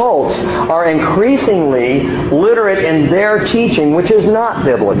where cults are increasingly literate in their teaching, which is not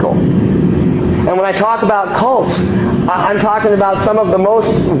biblical. And when I talk about cults, I'm talking about some of the most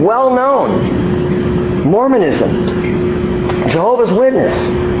well-known. Mormonism, Jehovah's Witness.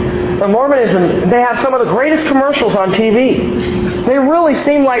 And Mormonism, they have some of the greatest commercials on TV. They really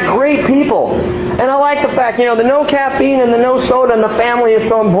seem like great people. And I like the fact, the no caffeine and the no soda and the family is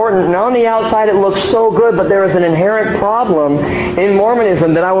so important. And on the outside it looks so good, but there is an inherent problem in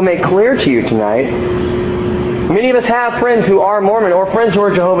Mormonism that I will make clear to you tonight. Many of us have friends who are Mormon or friends who are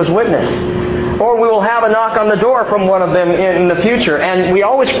Jehovah's Witness. Or we will have a knock on the door from one of them in the future. And we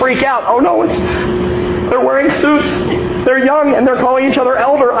always freak out. Oh no, they're wearing suits. They're young and they're calling each other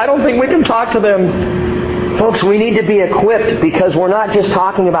elder. I don't think we can talk to them. Folks, we need to be equipped because we're not just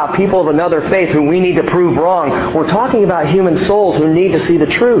talking about people of another faith who we need to prove wrong. We're talking about human souls who need to see the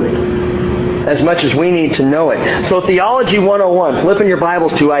truth as much as we need to know it. So Theology 101, flip in your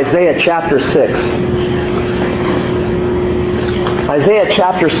Bibles to Isaiah chapter 6. Isaiah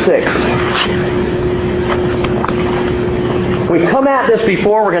chapter 6. We've come at this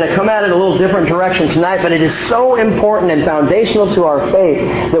before. We're going to come at it a little different direction tonight, but it is so important and foundational to our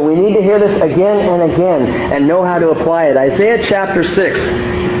faith that we need to hear this again and again and know how to apply it. Isaiah chapter 6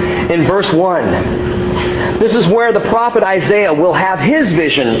 in verse 1. This is where the prophet Isaiah will have his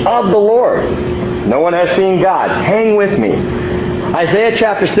vision of the Lord. No one has seen God. Hang with me. Isaiah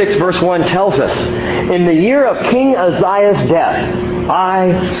chapter 6 verse 1 tells us, in the year of King Uzziah's death,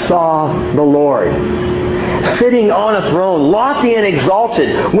 I saw the Lord, sitting on a throne, lofty and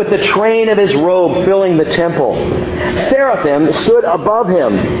exalted, with the train of his robe filling the temple. Seraphim stood above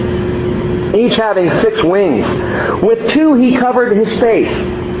him, each having 6 wings. With 2 he covered his face,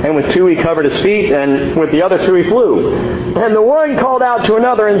 and with 2 he covered his feet, and with the other 2 he flew. And the one called out to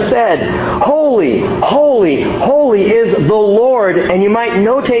another and said, Holy, holy, holy is the Lord. And you might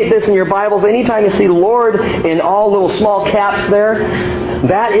notate this in your Bibles. Anytime you see Lord in all little small caps there,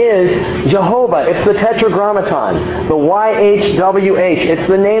 that is Jehovah. It's the Tetragrammaton, the YHWH. It's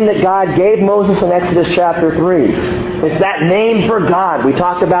the name that God gave Moses in Exodus chapter 3. It's that name for God we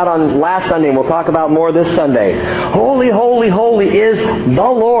talked about on last Sunday, and we'll talk about more this Sunday. Holy, holy, holy is the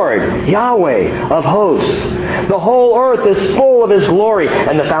Lord, Yahweh of hosts. The whole earth is full of His glory,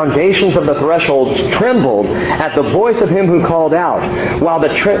 and the foundations of the thresholds trembled at the voice of Him who called out, while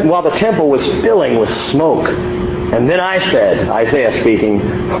the temple was filling with smoke. And then I said, Isaiah speaking,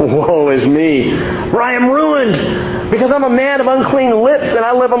 woe is me, for I am ruined, because I'm a man of unclean lips, and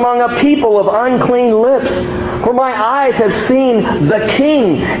I live among a people of unclean lips. For my eyes have seen the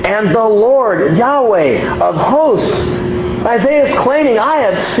King and the Lord, Yahweh of hosts. Isaiah is claiming, I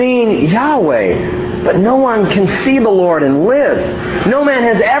have seen Yahweh, but no one can see the Lord and live. No man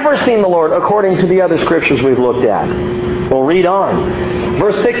has ever seen the Lord, according to the other scriptures we've looked at. We'll read on.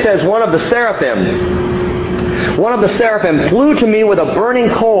 Verse 6 says, One of the seraphim flew to me with a burning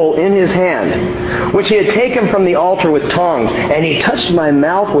coal in his hand, which he had taken from the altar with tongs. And he touched my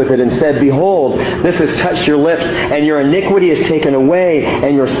mouth with it and said, Behold, this has touched your lips, and your iniquity is taken away,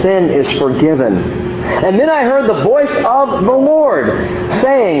 and your sin is forgiven. And then I heard the voice of the Lord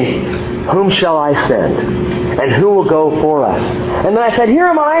saying, Whom shall I send? And who will go for us? And then I said, Here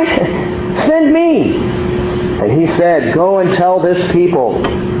am I, send me. And he said, Go and tell this people,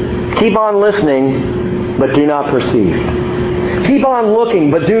 keep on listening, but do not perceive. Keep on looking,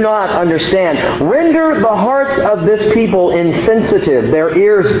 but do not understand. Render the hearts of this people insensitive, their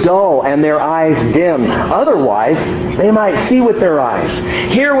ears dull, and their eyes dim. Otherwise, they might see with their eyes,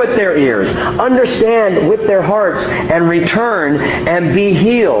 hear with their ears, understand with their hearts, and return and be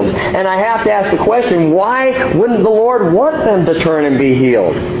healed. And I have to ask the question, why wouldn't the Lord want them to turn and be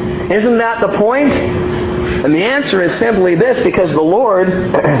healed? Isn't that the point? And the answer is simply this, because the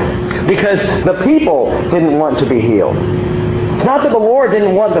people didn't want to be healed. It's not that the Lord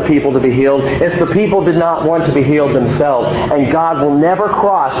didn't want the people to be healed, it's the people did not want to be healed themselves. And God will never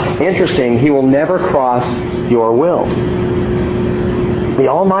cross, interesting, He will never cross your will. The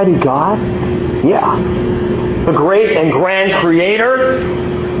Almighty God? Yeah. The great and grand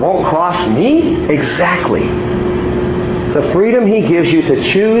Creator won't cross me? Exactly. The freedom He gives you to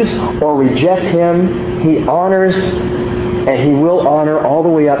choose or reject Him, He honors, and He will honor all the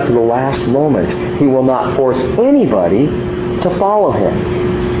way up to the last moment. He will not force anybody to follow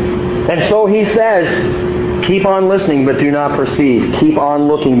Him. And so He says, Keep on listening, but do not perceive. Keep on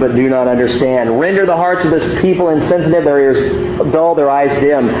looking, but do not understand. Render the hearts of this people insensitive, their ears dull, their eyes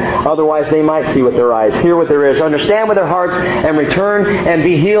dim. Otherwise they might see with their eyes, hear with their ears, understand with their hearts, and return and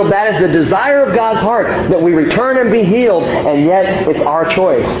be healed. That is the desire of God's heart, that we return and be healed. And yet it's our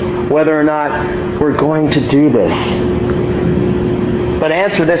choice whether or not we're going to do this. But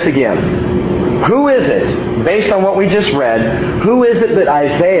answer this again. Who is it, based on what we just read, who is it that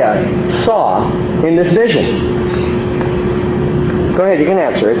Isaiah saw in this vision? Go ahead, you can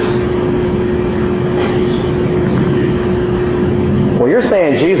answer it. Well, you're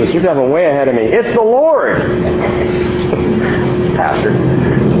saying Jesus. You're coming way ahead of me. It's the Lord. Pastor.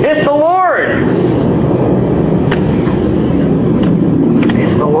 It's the Lord.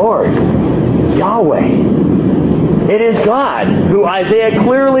 It's the Lord. Yahweh. It is God who Isaiah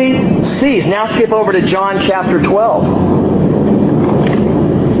clearly sees. Now skip over to John chapter 12.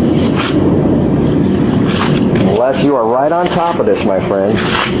 Unless you are right on top of this, my friend.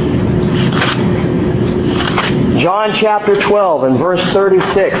 John chapter 12 and verse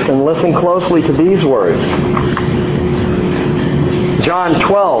 36, and listen closely to these words. John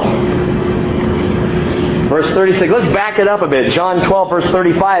 12, verse 36. Let's back it up a bit. John 12, verse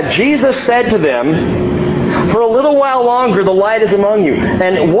 35. Jesus said to them, "For a little while longer the light is among you,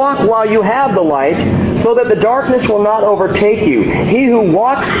 and walk while you have the light, so that the darkness will not overtake you. He who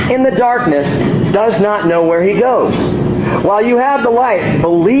walks in the darkness does not know where he goes. While you have the light,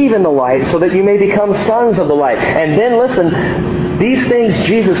 believe in the light, so that you may become sons of the light." And then listen, these things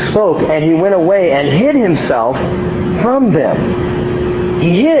Jesus spoke, and he went away and hid himself from them.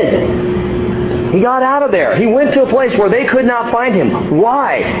 He hid. He got out of there. He went to a place where they could not find him.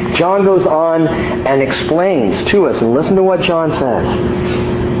 Why? John goes on and explains to us. And listen to what John says.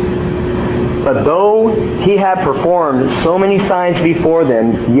 "But though he had performed so many signs before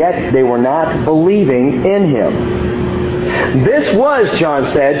them, yet they were not believing in him. This was," John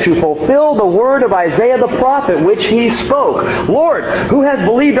said, "to fulfill the word of Isaiah the prophet, which he spoke. Lord, who has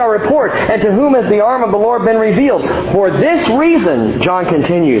believed our report, and to whom has the arm of the Lord been revealed? For this reason," John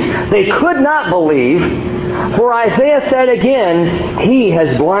continues, "they could not believe. For Isaiah said again, He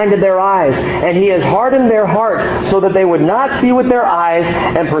has blinded their eyes, and He has hardened their heart, so that they would not see with their eyes,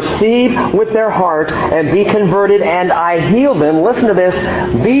 and perceive with their heart, and be converted, and I heal them." Listen to this.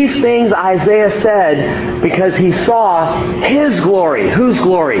 "These things Isaiah said, because he saw His glory." Whose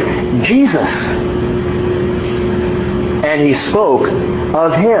glory? Jesus. "And He spoke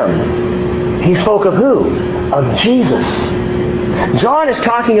of Him." He spoke of who? Of Jesus. John is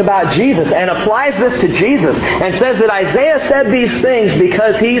talking about Jesus and applies this to Jesus and says that Isaiah said these things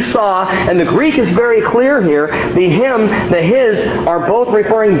because he saw, and the Greek is very clear here, the him, the his are both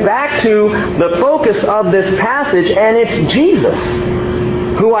referring back to the focus of this passage, and it's Jesus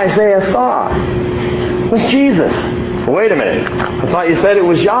who Isaiah saw. It was Jesus. Wait a minute. I thought you said it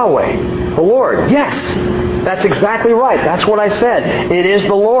was Yahweh, the Lord. Yes, that's exactly right. That's what I said. It is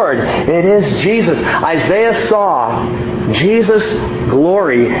the Lord. It is Jesus. Isaiah saw Jesus'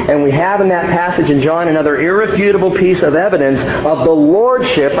 glory, and we have in that passage in John another irrefutable piece of evidence of the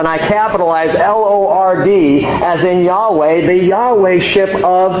lordship, and I capitalize L-O-R-D, as in Yahweh, the Yahweh-ship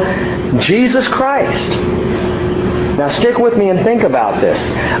of Jesus Christ. Now stick with me and think about this.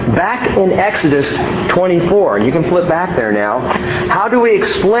 Back in Exodus 24, and you can flip back there now, how do we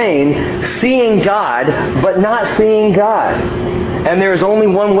explain seeing God but not seeing God? And there is only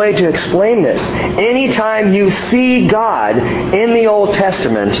one way to explain this. Anytime you see God in the Old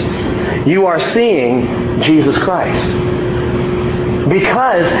Testament, you are seeing Jesus Christ.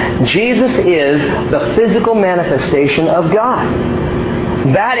 Because Jesus is the physical manifestation of God.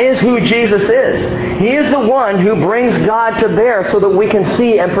 That is who Jesus is. He is the one who brings God to bear so that we can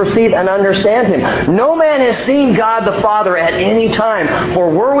see and perceive and understand Him. No man has seen God the Father at any time. For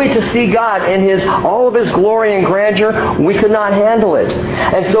were we to see God in all of His glory and grandeur, we could not handle it.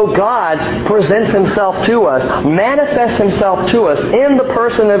 And so God presents Himself to us, manifests Himself to us in the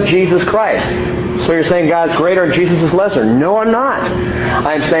person of Jesus Christ. So you're saying God's greater and Jesus is lesser. No, I'm not.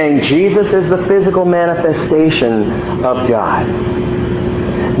 I'm saying Jesus is the physical manifestation of God.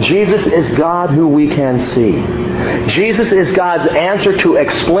 Jesus is God who we can see. Jesus is God's answer to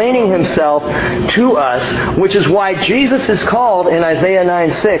explaining Himself to us, which is why Jesus is called in Isaiah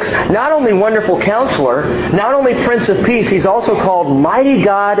 9:6 not only Wonderful Counselor, not only Prince of Peace, He's also called Mighty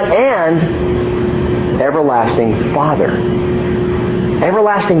God and Everlasting Father.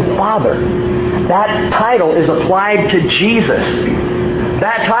 Everlasting Father. That title is applied to Jesus.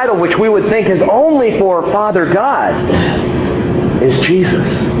 That title, which we would think is only for Father God, is Jesus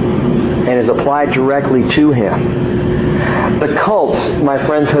and is applied directly to Him. The cults, my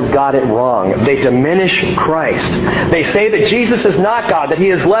friends, have got it wrong. They diminish Christ. They say that Jesus is not God, that He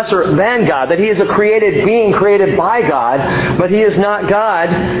is lesser than God, that He is a created being created by God, but He is not God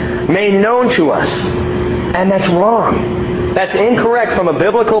made known to us. And that's wrong. That's incorrect from a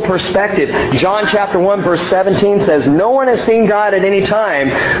biblical perspective. John chapter 1 verse 17 says, "No one has seen God at any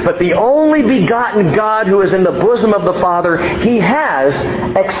time, but the only begotten God who is in the bosom of the Father, He has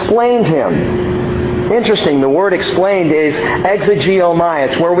explained Him." Interesting, the word explained is exegeomai.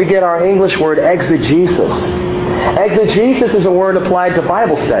 It's where we get our English word exegesis. Exegesis is a word applied to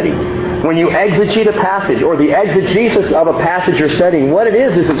Bible study. When you exegete a passage, or the exegesis of a passage you're studying, what it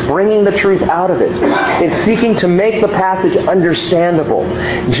is it's bringing the truth out of it. It's seeking to make the passage understandable.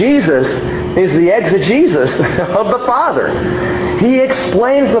 Jesus is the exegesis of the Father. He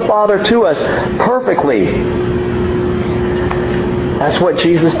explains the Father to us perfectly. That's what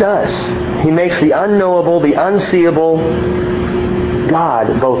Jesus does. He makes the unknowable, the unseeable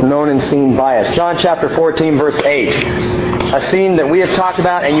God both known and seen by us. John chapter 14 verse 8. A scene that we have talked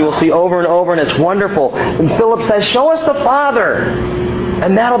about and you will see over and over, and it's wonderful. And Philip says, "Show us the Father,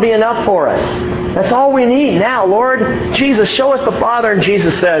 and that'll be enough for us. That's all we need now, Lord. Jesus, show us the Father." And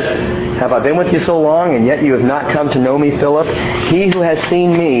Jesus says, "Have I been with you so long, and yet you have not come to know me, Philip? He who has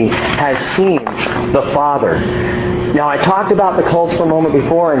seen me has seen the Father." Now, I talked about the cults for a moment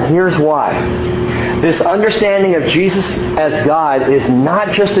before, and here's why. This understanding of Jesus as God is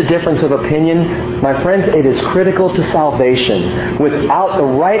not just a difference of opinion. My friends, it is critical to salvation. Without the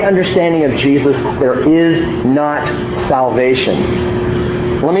right understanding of Jesus, there is not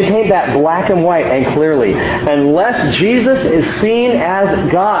salvation. Let me paint that black and white and clearly. Unless Jesus is seen as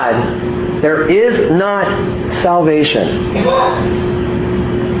God, there is not salvation.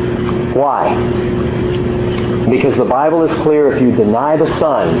 Why? Because the Bible is clear, if you deny the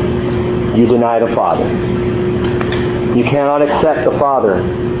Son, you deny the Father. You cannot accept the Father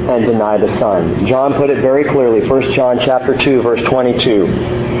and deny the Son. John put it very clearly, 1 John chapter 2, verse 22.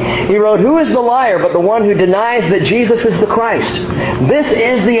 He wrote, "Who is the liar but the one who denies that Jesus is the Christ? This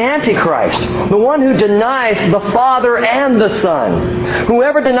is the Antichrist, the one who denies the Father and the Son.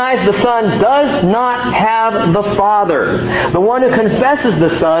 Whoever denies the Son does not have the Father. The one who confesses the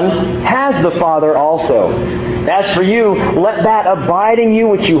Son has the Father also. As for you, let that abide in you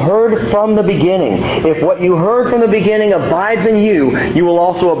which you heard from the beginning. If what you heard from the beginning abides in you, you will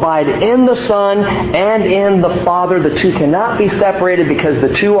also abide in the Son and in the Father. The two cannot be separated because the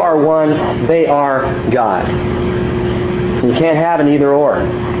two are one. They are God." You can't have an either or.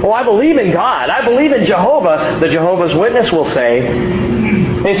 "Well, I believe in God. I believe in Jehovah," the Jehovah's Witness will say.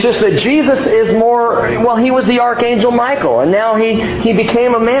 It's just that Jesus is more, well, He was the Archangel Michael, and now he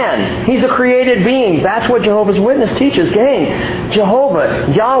became a man. He's a created being. That's what Jehovah's Witness teaches. Gang, Jehovah,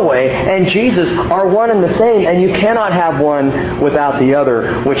 Yahweh, and Jesus are one and the same, and you cannot have one without the other,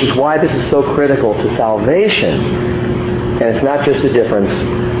 which is why this is so critical to salvation. And it's not just a difference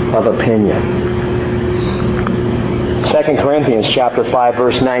of opinion. 2 Corinthians chapter 5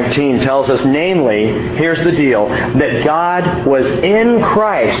 verse 19 tells us, namely, here's the deal, that God was in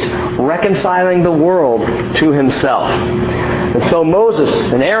Christ reconciling the world to Himself. And so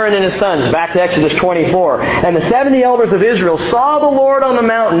Moses and Aaron and his sons, back to Exodus 24, and the 70 elders of Israel saw the Lord on the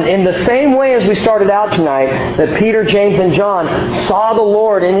mountain in the same way as we started out tonight, that Peter, James, and John saw the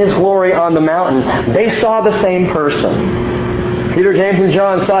Lord in His glory on the mountain. They saw the same person. Peter, James, and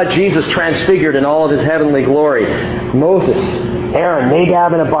John saw Jesus transfigured in all of His heavenly glory. Moses, Aaron,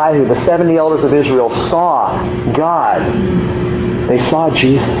 Nadab, and Abihu, the 70 elders of Israel, saw God. They saw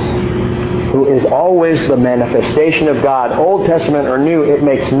Jesus, who is always the manifestation of God. Old Testament or New, it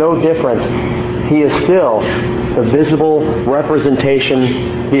makes no difference. He is still the visible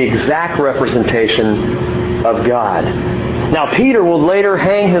representation, the exact representation of God. Now, Peter will later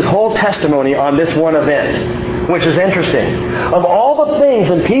hang his whole testimony on this one event, which is interesting. Of all the things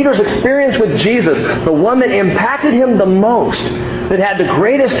in Peter's experience with Jesus, the one that impacted him the most, that had the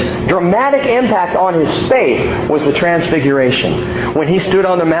greatest dramatic impact on his faith, was the Transfiguration. When he stood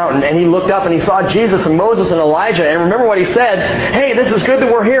on the mountain and he looked up and he saw Jesus and Moses and Elijah. And remember what he said, "Hey, this is good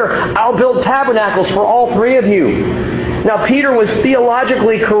that we're here. I'll build tabernacles for all three of you." Now, Peter was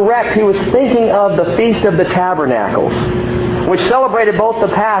theologically correct. He was thinking of the Feast of the Tabernacles, which celebrated both the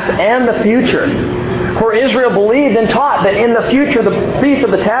past and the future. For Israel believed and taught that in the future the Feast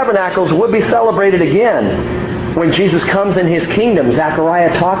of the Tabernacles would be celebrated again when Jesus comes in His kingdom.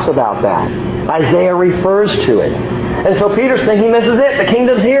 Zechariah talks about that. Isaiah refers to it. And so Peter's thinking, this is it. The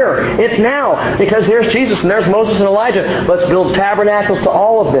kingdom's here. It's now. Because here's Jesus and there's Moses and Elijah. Let's build tabernacles to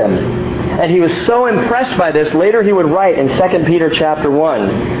all of them. And he was so impressed by this, later he would write in 2 Peter chapter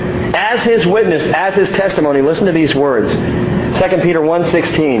 1, as his witness, as his testimony, listen to these words. 2 Peter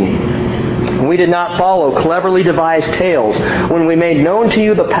 1:16. We did not follow cleverly devised tales when we made known to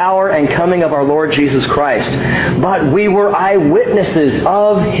you the power and coming of our Lord Jesus Christ, but we were eyewitnesses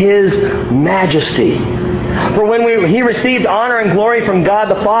of His majesty. For when he received honor and glory from God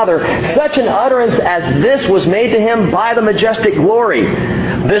the Father, such an utterance as this was made to Him by the majestic glory.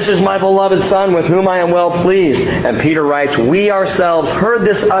 This is my beloved Son with whom I am well pleased. And Peter writes, we ourselves heard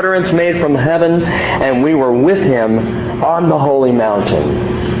this utterance made from heaven, and we were with Him on the holy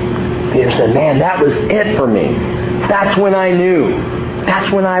mountain. Peter said, man, that was it for me. That's when I knew. That's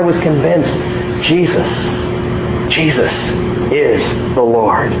when I was convinced. Jesus is the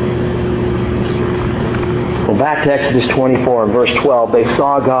Lord. Well, back to Exodus 24 and verse 12. They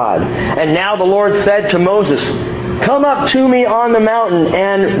saw God. And now the Lord said to Moses, come up to me on the mountain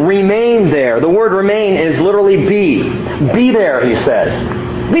and remain there. The word remain is literally be. Be there, he says.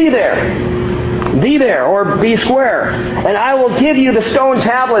 Be there. Be there, or be square. And I will give you the stone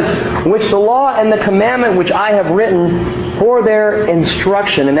tablets, which the law and the commandment which I have written for their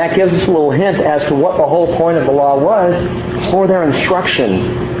instruction. And that gives us a little hint as to what the whole point of the law was, for their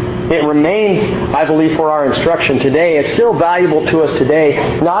instruction. It remains, I believe, for our instruction today. It's still valuable to us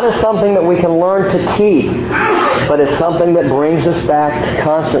today, not as something that we can learn to keep, but as something that brings us back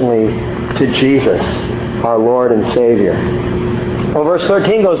constantly to Jesus, our Lord and Savior. Well, verse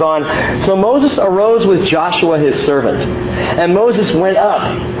 13 goes on, so Moses arose with Joshua his servant, and Moses went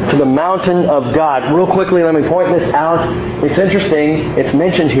up to the mountain of God. Real quickly, let me point this out. It's interesting. It's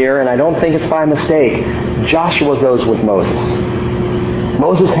mentioned here, and I don't think it's by mistake. Joshua goes with Moses.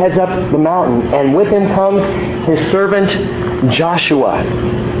 Moses heads up the mountain, and with him comes his servant Joshua.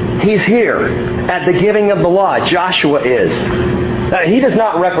 He's here at the giving of the law. Joshua is. Now, he does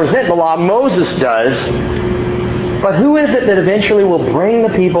not represent the law. Moses does. But who is it that eventually will bring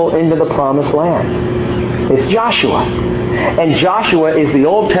the people into the promised land? It's Joshua. And Joshua is the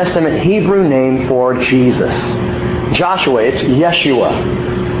Old Testament Hebrew name for Jesus. Joshua, it's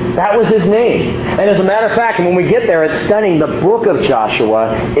Yeshua. That was his name. And as a matter of fact, when we get there, it's stunning. The book of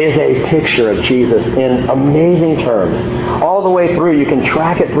Joshua is a picture of Jesus in amazing terms. All the way through, you can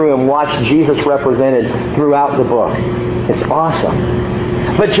track it through and watch Jesus represented throughout the book. It's awesome.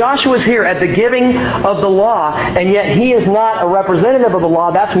 But Joshua's here at the giving of the law, and yet he is not a representative of the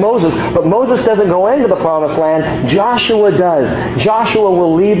law. That's Moses. But Moses doesn't go into the promised land. Joshua does. Joshua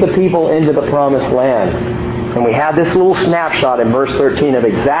will lead the people into the promised land. And we have this little snapshot in verse 13 of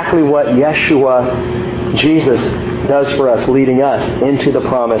exactly what Yeshua, Jesus, does for us, leading us into the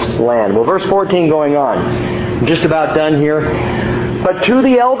promised land. Well, verse 14 going on. I'm just about done here. But to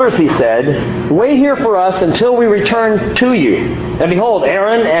the elders he said, wait here for us until we return to you. And behold,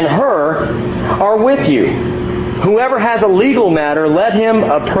 Aaron and Hur are with you. Whoever has a legal matter, let him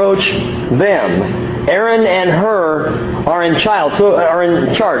approach them. Aaron and Hur are in charge.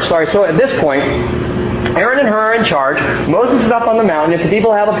 So at this point, Aaron and Hur are in charge. Moses is up on the mountain. If the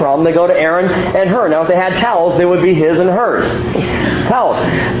people have a problem, they go to Aaron and Hur. Now, if they had towels, they would be his and hers. Towels.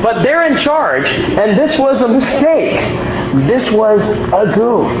 But they're in charge, and this was a mistake. This was a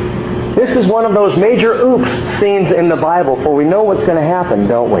goof. This is one of those major oops scenes in the Bible, for we know what's going to happen,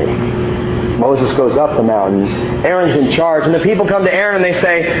 don't we? Moses goes up the mountain. Aaron's in charge. And the people come to Aaron and they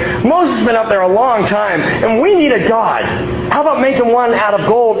say, Moses has been up there a long time, and we need a god. How about making one out of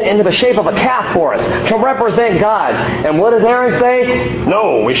gold into the shape of a calf for us to represent God? And what does Aaron say?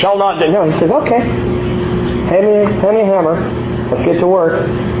 No, we shall not do. No, he says, okay. Hand me a hammer. Let's get to work.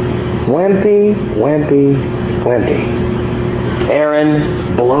 Wimpy, wimpy, wimpy.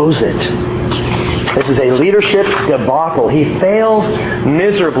 Aaron blows it. This is a leadership debacle. He fails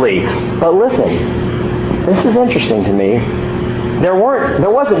miserably. But listen, this is interesting to me. There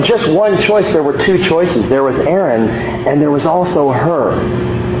wasn't just one choice. There were two choices. There was Aaron, and there was also Hur.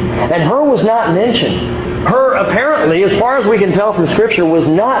 And Hur was not mentioned. Hur, apparently, as far as we can tell from Scripture, was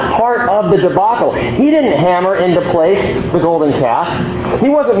not part of the debacle. He didn't hammer into place the golden calf. He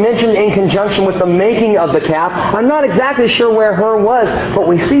wasn't mentioned in conjunction with the making of the calf. I'm not exactly sure where Hur was, but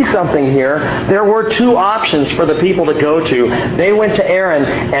we see something here. There were two options for the people to go to. They went to Aaron,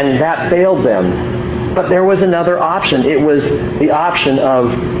 and that failed them. But there was another option. It was the option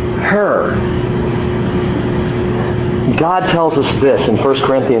of Hur. God tells us this in 1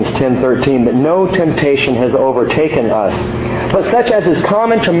 Corinthians 10:13, that no temptation has overtaken us but such as is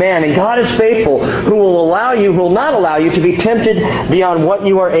common to man. And God is faithful, who will not allow you to be tempted beyond what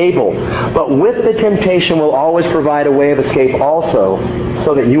you are able. But with the temptation will always provide a way of escape also,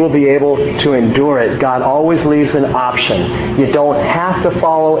 so that you will be able to endure it. God always leaves an option. You don't have to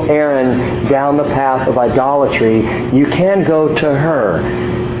follow Aaron down the path of idolatry. You can go to her,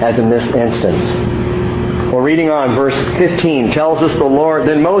 as in this instance. Well, reading on, verse 15 tells us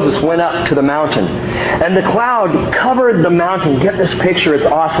then Moses went up to the mountain, and the cloud covered the mountain. Get this picture, it's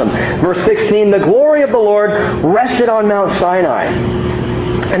awesome. Verse 16, the glory of the Lord rested on Mount Sinai,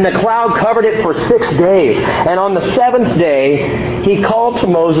 and the cloud covered it for 6 days. And on the 7th day, he called to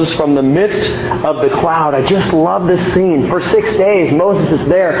Moses from the midst of the cloud. I just love this scene. For 6 days, Moses is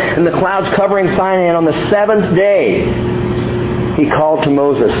there, and the cloud's covering Sinai, and on the 7th day, he called to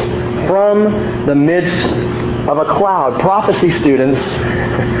Moses from the midst of a cloud. Prophecy students,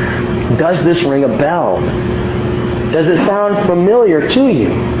 does this ring a bell? Does it sound familiar to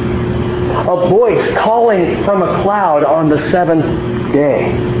you? A voice calling from a cloud on the 7th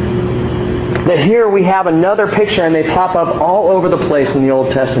day. That here we have another picture, and they pop up all over the place in the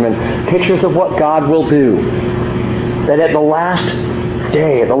Old Testament. Pictures of what God will do. That at the last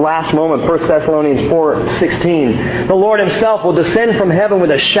day, at the last moment, 1 Thessalonians 4:16, the Lord Himself will descend from heaven with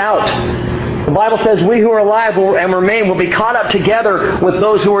a shout. The Bible says, we who are alive and remain will be caught up together with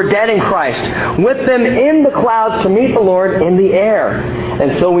those who are dead in Christ, with them in the clouds to meet the Lord in the air.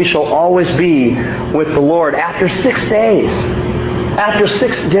 And so we shall always be with the Lord. After 6 days,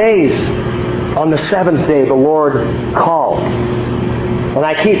 on the 7th day, the Lord called. And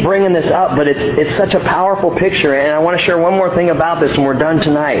I keep bringing this up, but it's such a powerful picture, and I want to share one more thing about this, and we're done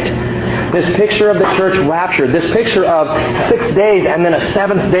tonight. This picture of the church raptured, this picture of 6 days and then a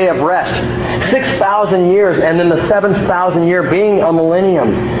 7th day of rest, 6,000 years and then the 7,000 year being a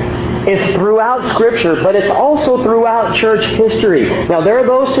millennium. It's throughout Scripture, but it's also throughout church history. Now, there are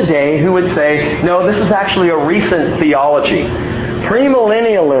those today who would say, no, this is actually a recent theology.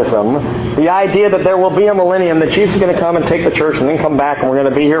 Premillennialism, the idea that there will be a millennium, that Jesus is going to come and take the church and then come back and we're going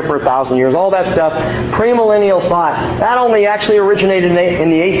to be here for 1,000 years, all that stuff, premillennial thought, that only actually originated in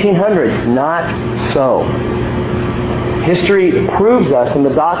the 1800s. Not so. History proves us, and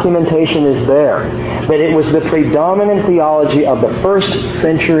the documentation is there, that it was the predominant theology of the first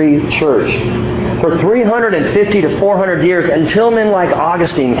century church. For 350 to 400 years, until men like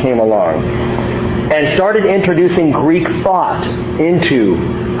Augustine came along and started introducing Greek thought into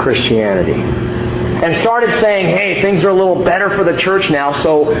Christianity. And started saying, hey, things are a little better for the church now,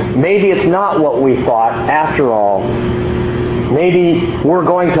 so maybe it's not what we thought after all. Maybe we're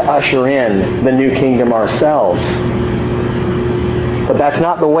going to usher in the new kingdom ourselves. But that's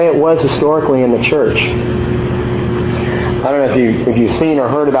not the way it was historically in the church. I don't know if you've seen or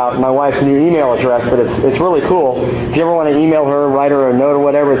heard about my wife's new email address, but it's really cool. If you ever want to email her, write her a note or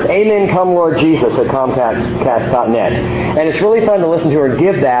whatever, it's amencomlordjesus@comcast.net. And it's really fun to listen to her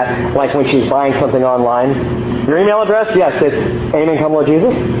give that, like when she's buying something online. Your email address? Yes, it's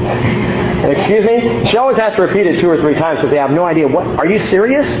amencomlordjesus. Excuse me? She always has to repeat it 2 or 3 times because they have no idea. What? Are you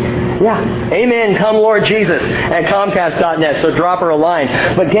serious? Yeah. Amen, come Lord Jesus at Comcast.net. So drop her a line.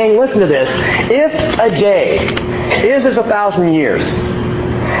 But gang, listen to this. If a day is as 1,000 years,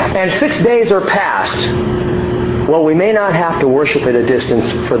 and 6 days are past, well, we may not have to worship at a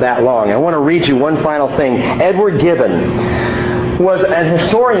distance for that long. I want to read you one final thing. Edward Gibbon was an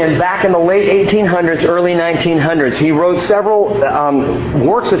historian back in the late 1800s, early 1900s. He wrote several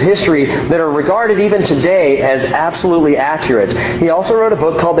works of history that are regarded even today as absolutely accurate. He also wrote a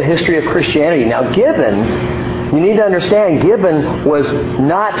book called The History of Christianity. Now, Gibbon, you need to understand, Gibbon was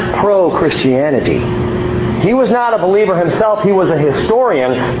not pro-Christianity. He was not a believer himself. He was a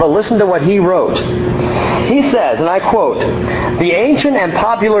historian, but listen to what he wrote. He says, and I quote, "The ancient and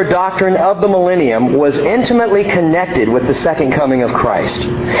popular doctrine of the millennium was intimately connected with the second coming of Christ.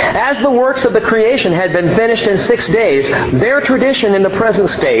 As the works of the creation had been finished in 6 days, their tradition in the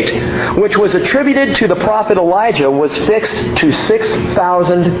present state, which was attributed to the prophet Elijah, was fixed to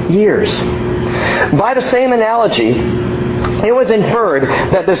 6,000 years. By the same analogy, it was inferred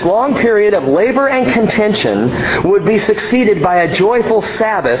that this long period of labor and contention would be succeeded by a joyful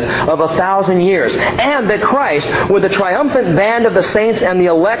Sabbath of 1,000 years, and that Christ, with the triumphant band of the saints and the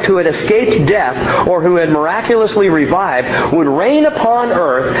elect who had escaped death or who had miraculously revived, would reign upon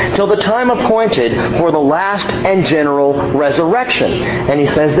earth till the time appointed for the last and general resurrection." And he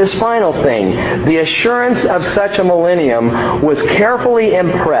says this final thing: "The assurance of such a millennium was carefully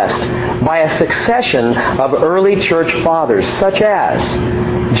impressed by a succession of early church fathers, such as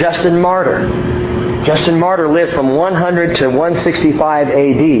Justin Martyr, Justin Martyr lived from 100 to 165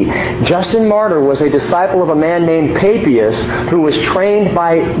 A.D. Justin Martyr was a disciple of a man named Papias who was trained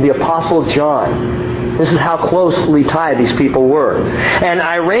by the Apostle John. This is how closely tied these people were. And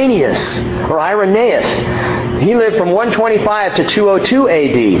Irenaeus, he lived from 125 to 202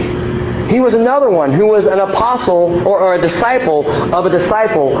 A.D. He was another one who was an apostle or a disciple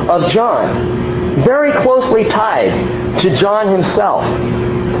of John. Very closely tied to John himself.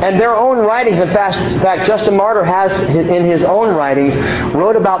 And their own writings, in fact, Justin Martyr has, in his own writings,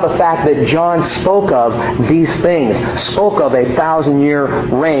 wrote about the fact that John spoke of these things, spoke of a 1,000-year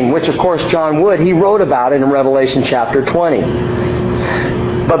reign, which, of course, John would. He wrote about it in Revelation chapter 20.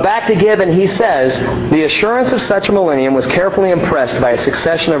 But back to Gibbon, he says, the assurance of such a millennium was carefully impressed by a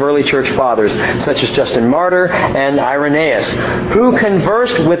succession of early church fathers, such as Justin Martyr and Irenaeus, who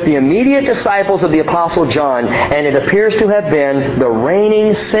conversed with the immediate disciples of the Apostle John, and it appears to have been the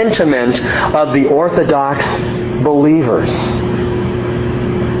reigning sentiment of the Orthodox believers.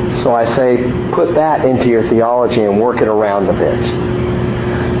 So I say, put that into your theology and work it around a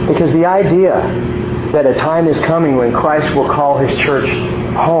bit. Because the idea that a time is coming when Christ will call His church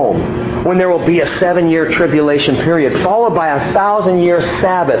home, when there will be a 7-year tribulation period followed by a 1,000-year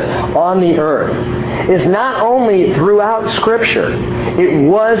Sabbath on the earth, is not only throughout Scripture, it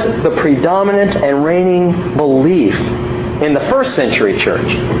was the predominant and reigning belief in the first century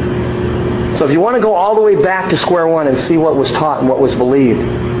church. So if you want to go all the way back to square one and see what was taught and what was believed,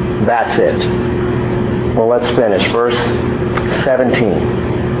 that's it. Well, let's finish. Verse 17.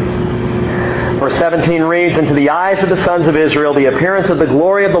 Verse 17 reads, "And to the eyes of the sons of Israel, the appearance of the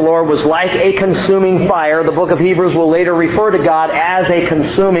glory of the Lord was like a consuming fire." The book of Hebrews will later refer to God as a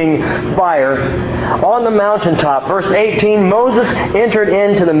consuming fire on the mountaintop. Verse 18, "Moses entered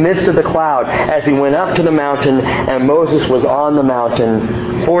into the midst of the cloud as he went up to the mountain, and Moses was on the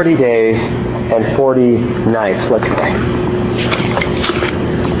mountain 40 days and 40 nights." Let's pray.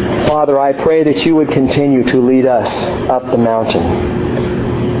 Father, I pray that you would continue to lead us up the mountain,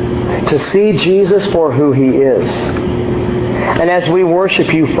 to see Jesus for who He is. And as we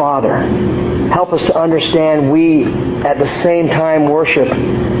worship you, Father, help us to understand we at the same time worship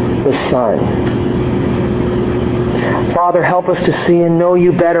the Son. Father, help us to see and know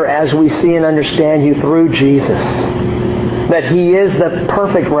you better as we see and understand you through Jesus. That He is the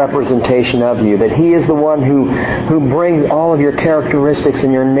perfect representation of you. That He is the one who brings all of your characteristics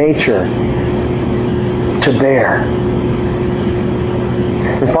and your nature to bear.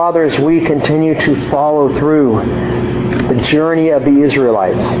 And Father, as we continue to follow through the journey of the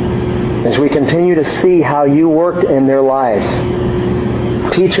Israelites, as we continue to see how you worked in their lives,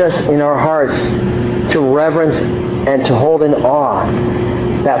 teach us in our hearts to reverence and to hold in awe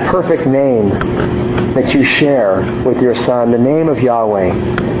that perfect name that you share with your Son, the name of Yahweh,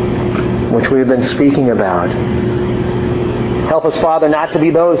 which we've been speaking about. Help us, Father, not to be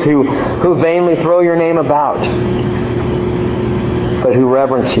those who vainly throw your name about, but who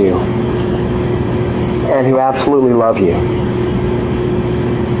reverence you and who absolutely love you.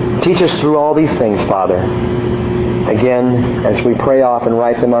 Teach us through all these things, Father. Again, as we pray off and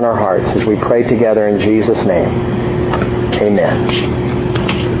write them on our hearts, as we pray together in Jesus' name. Amen.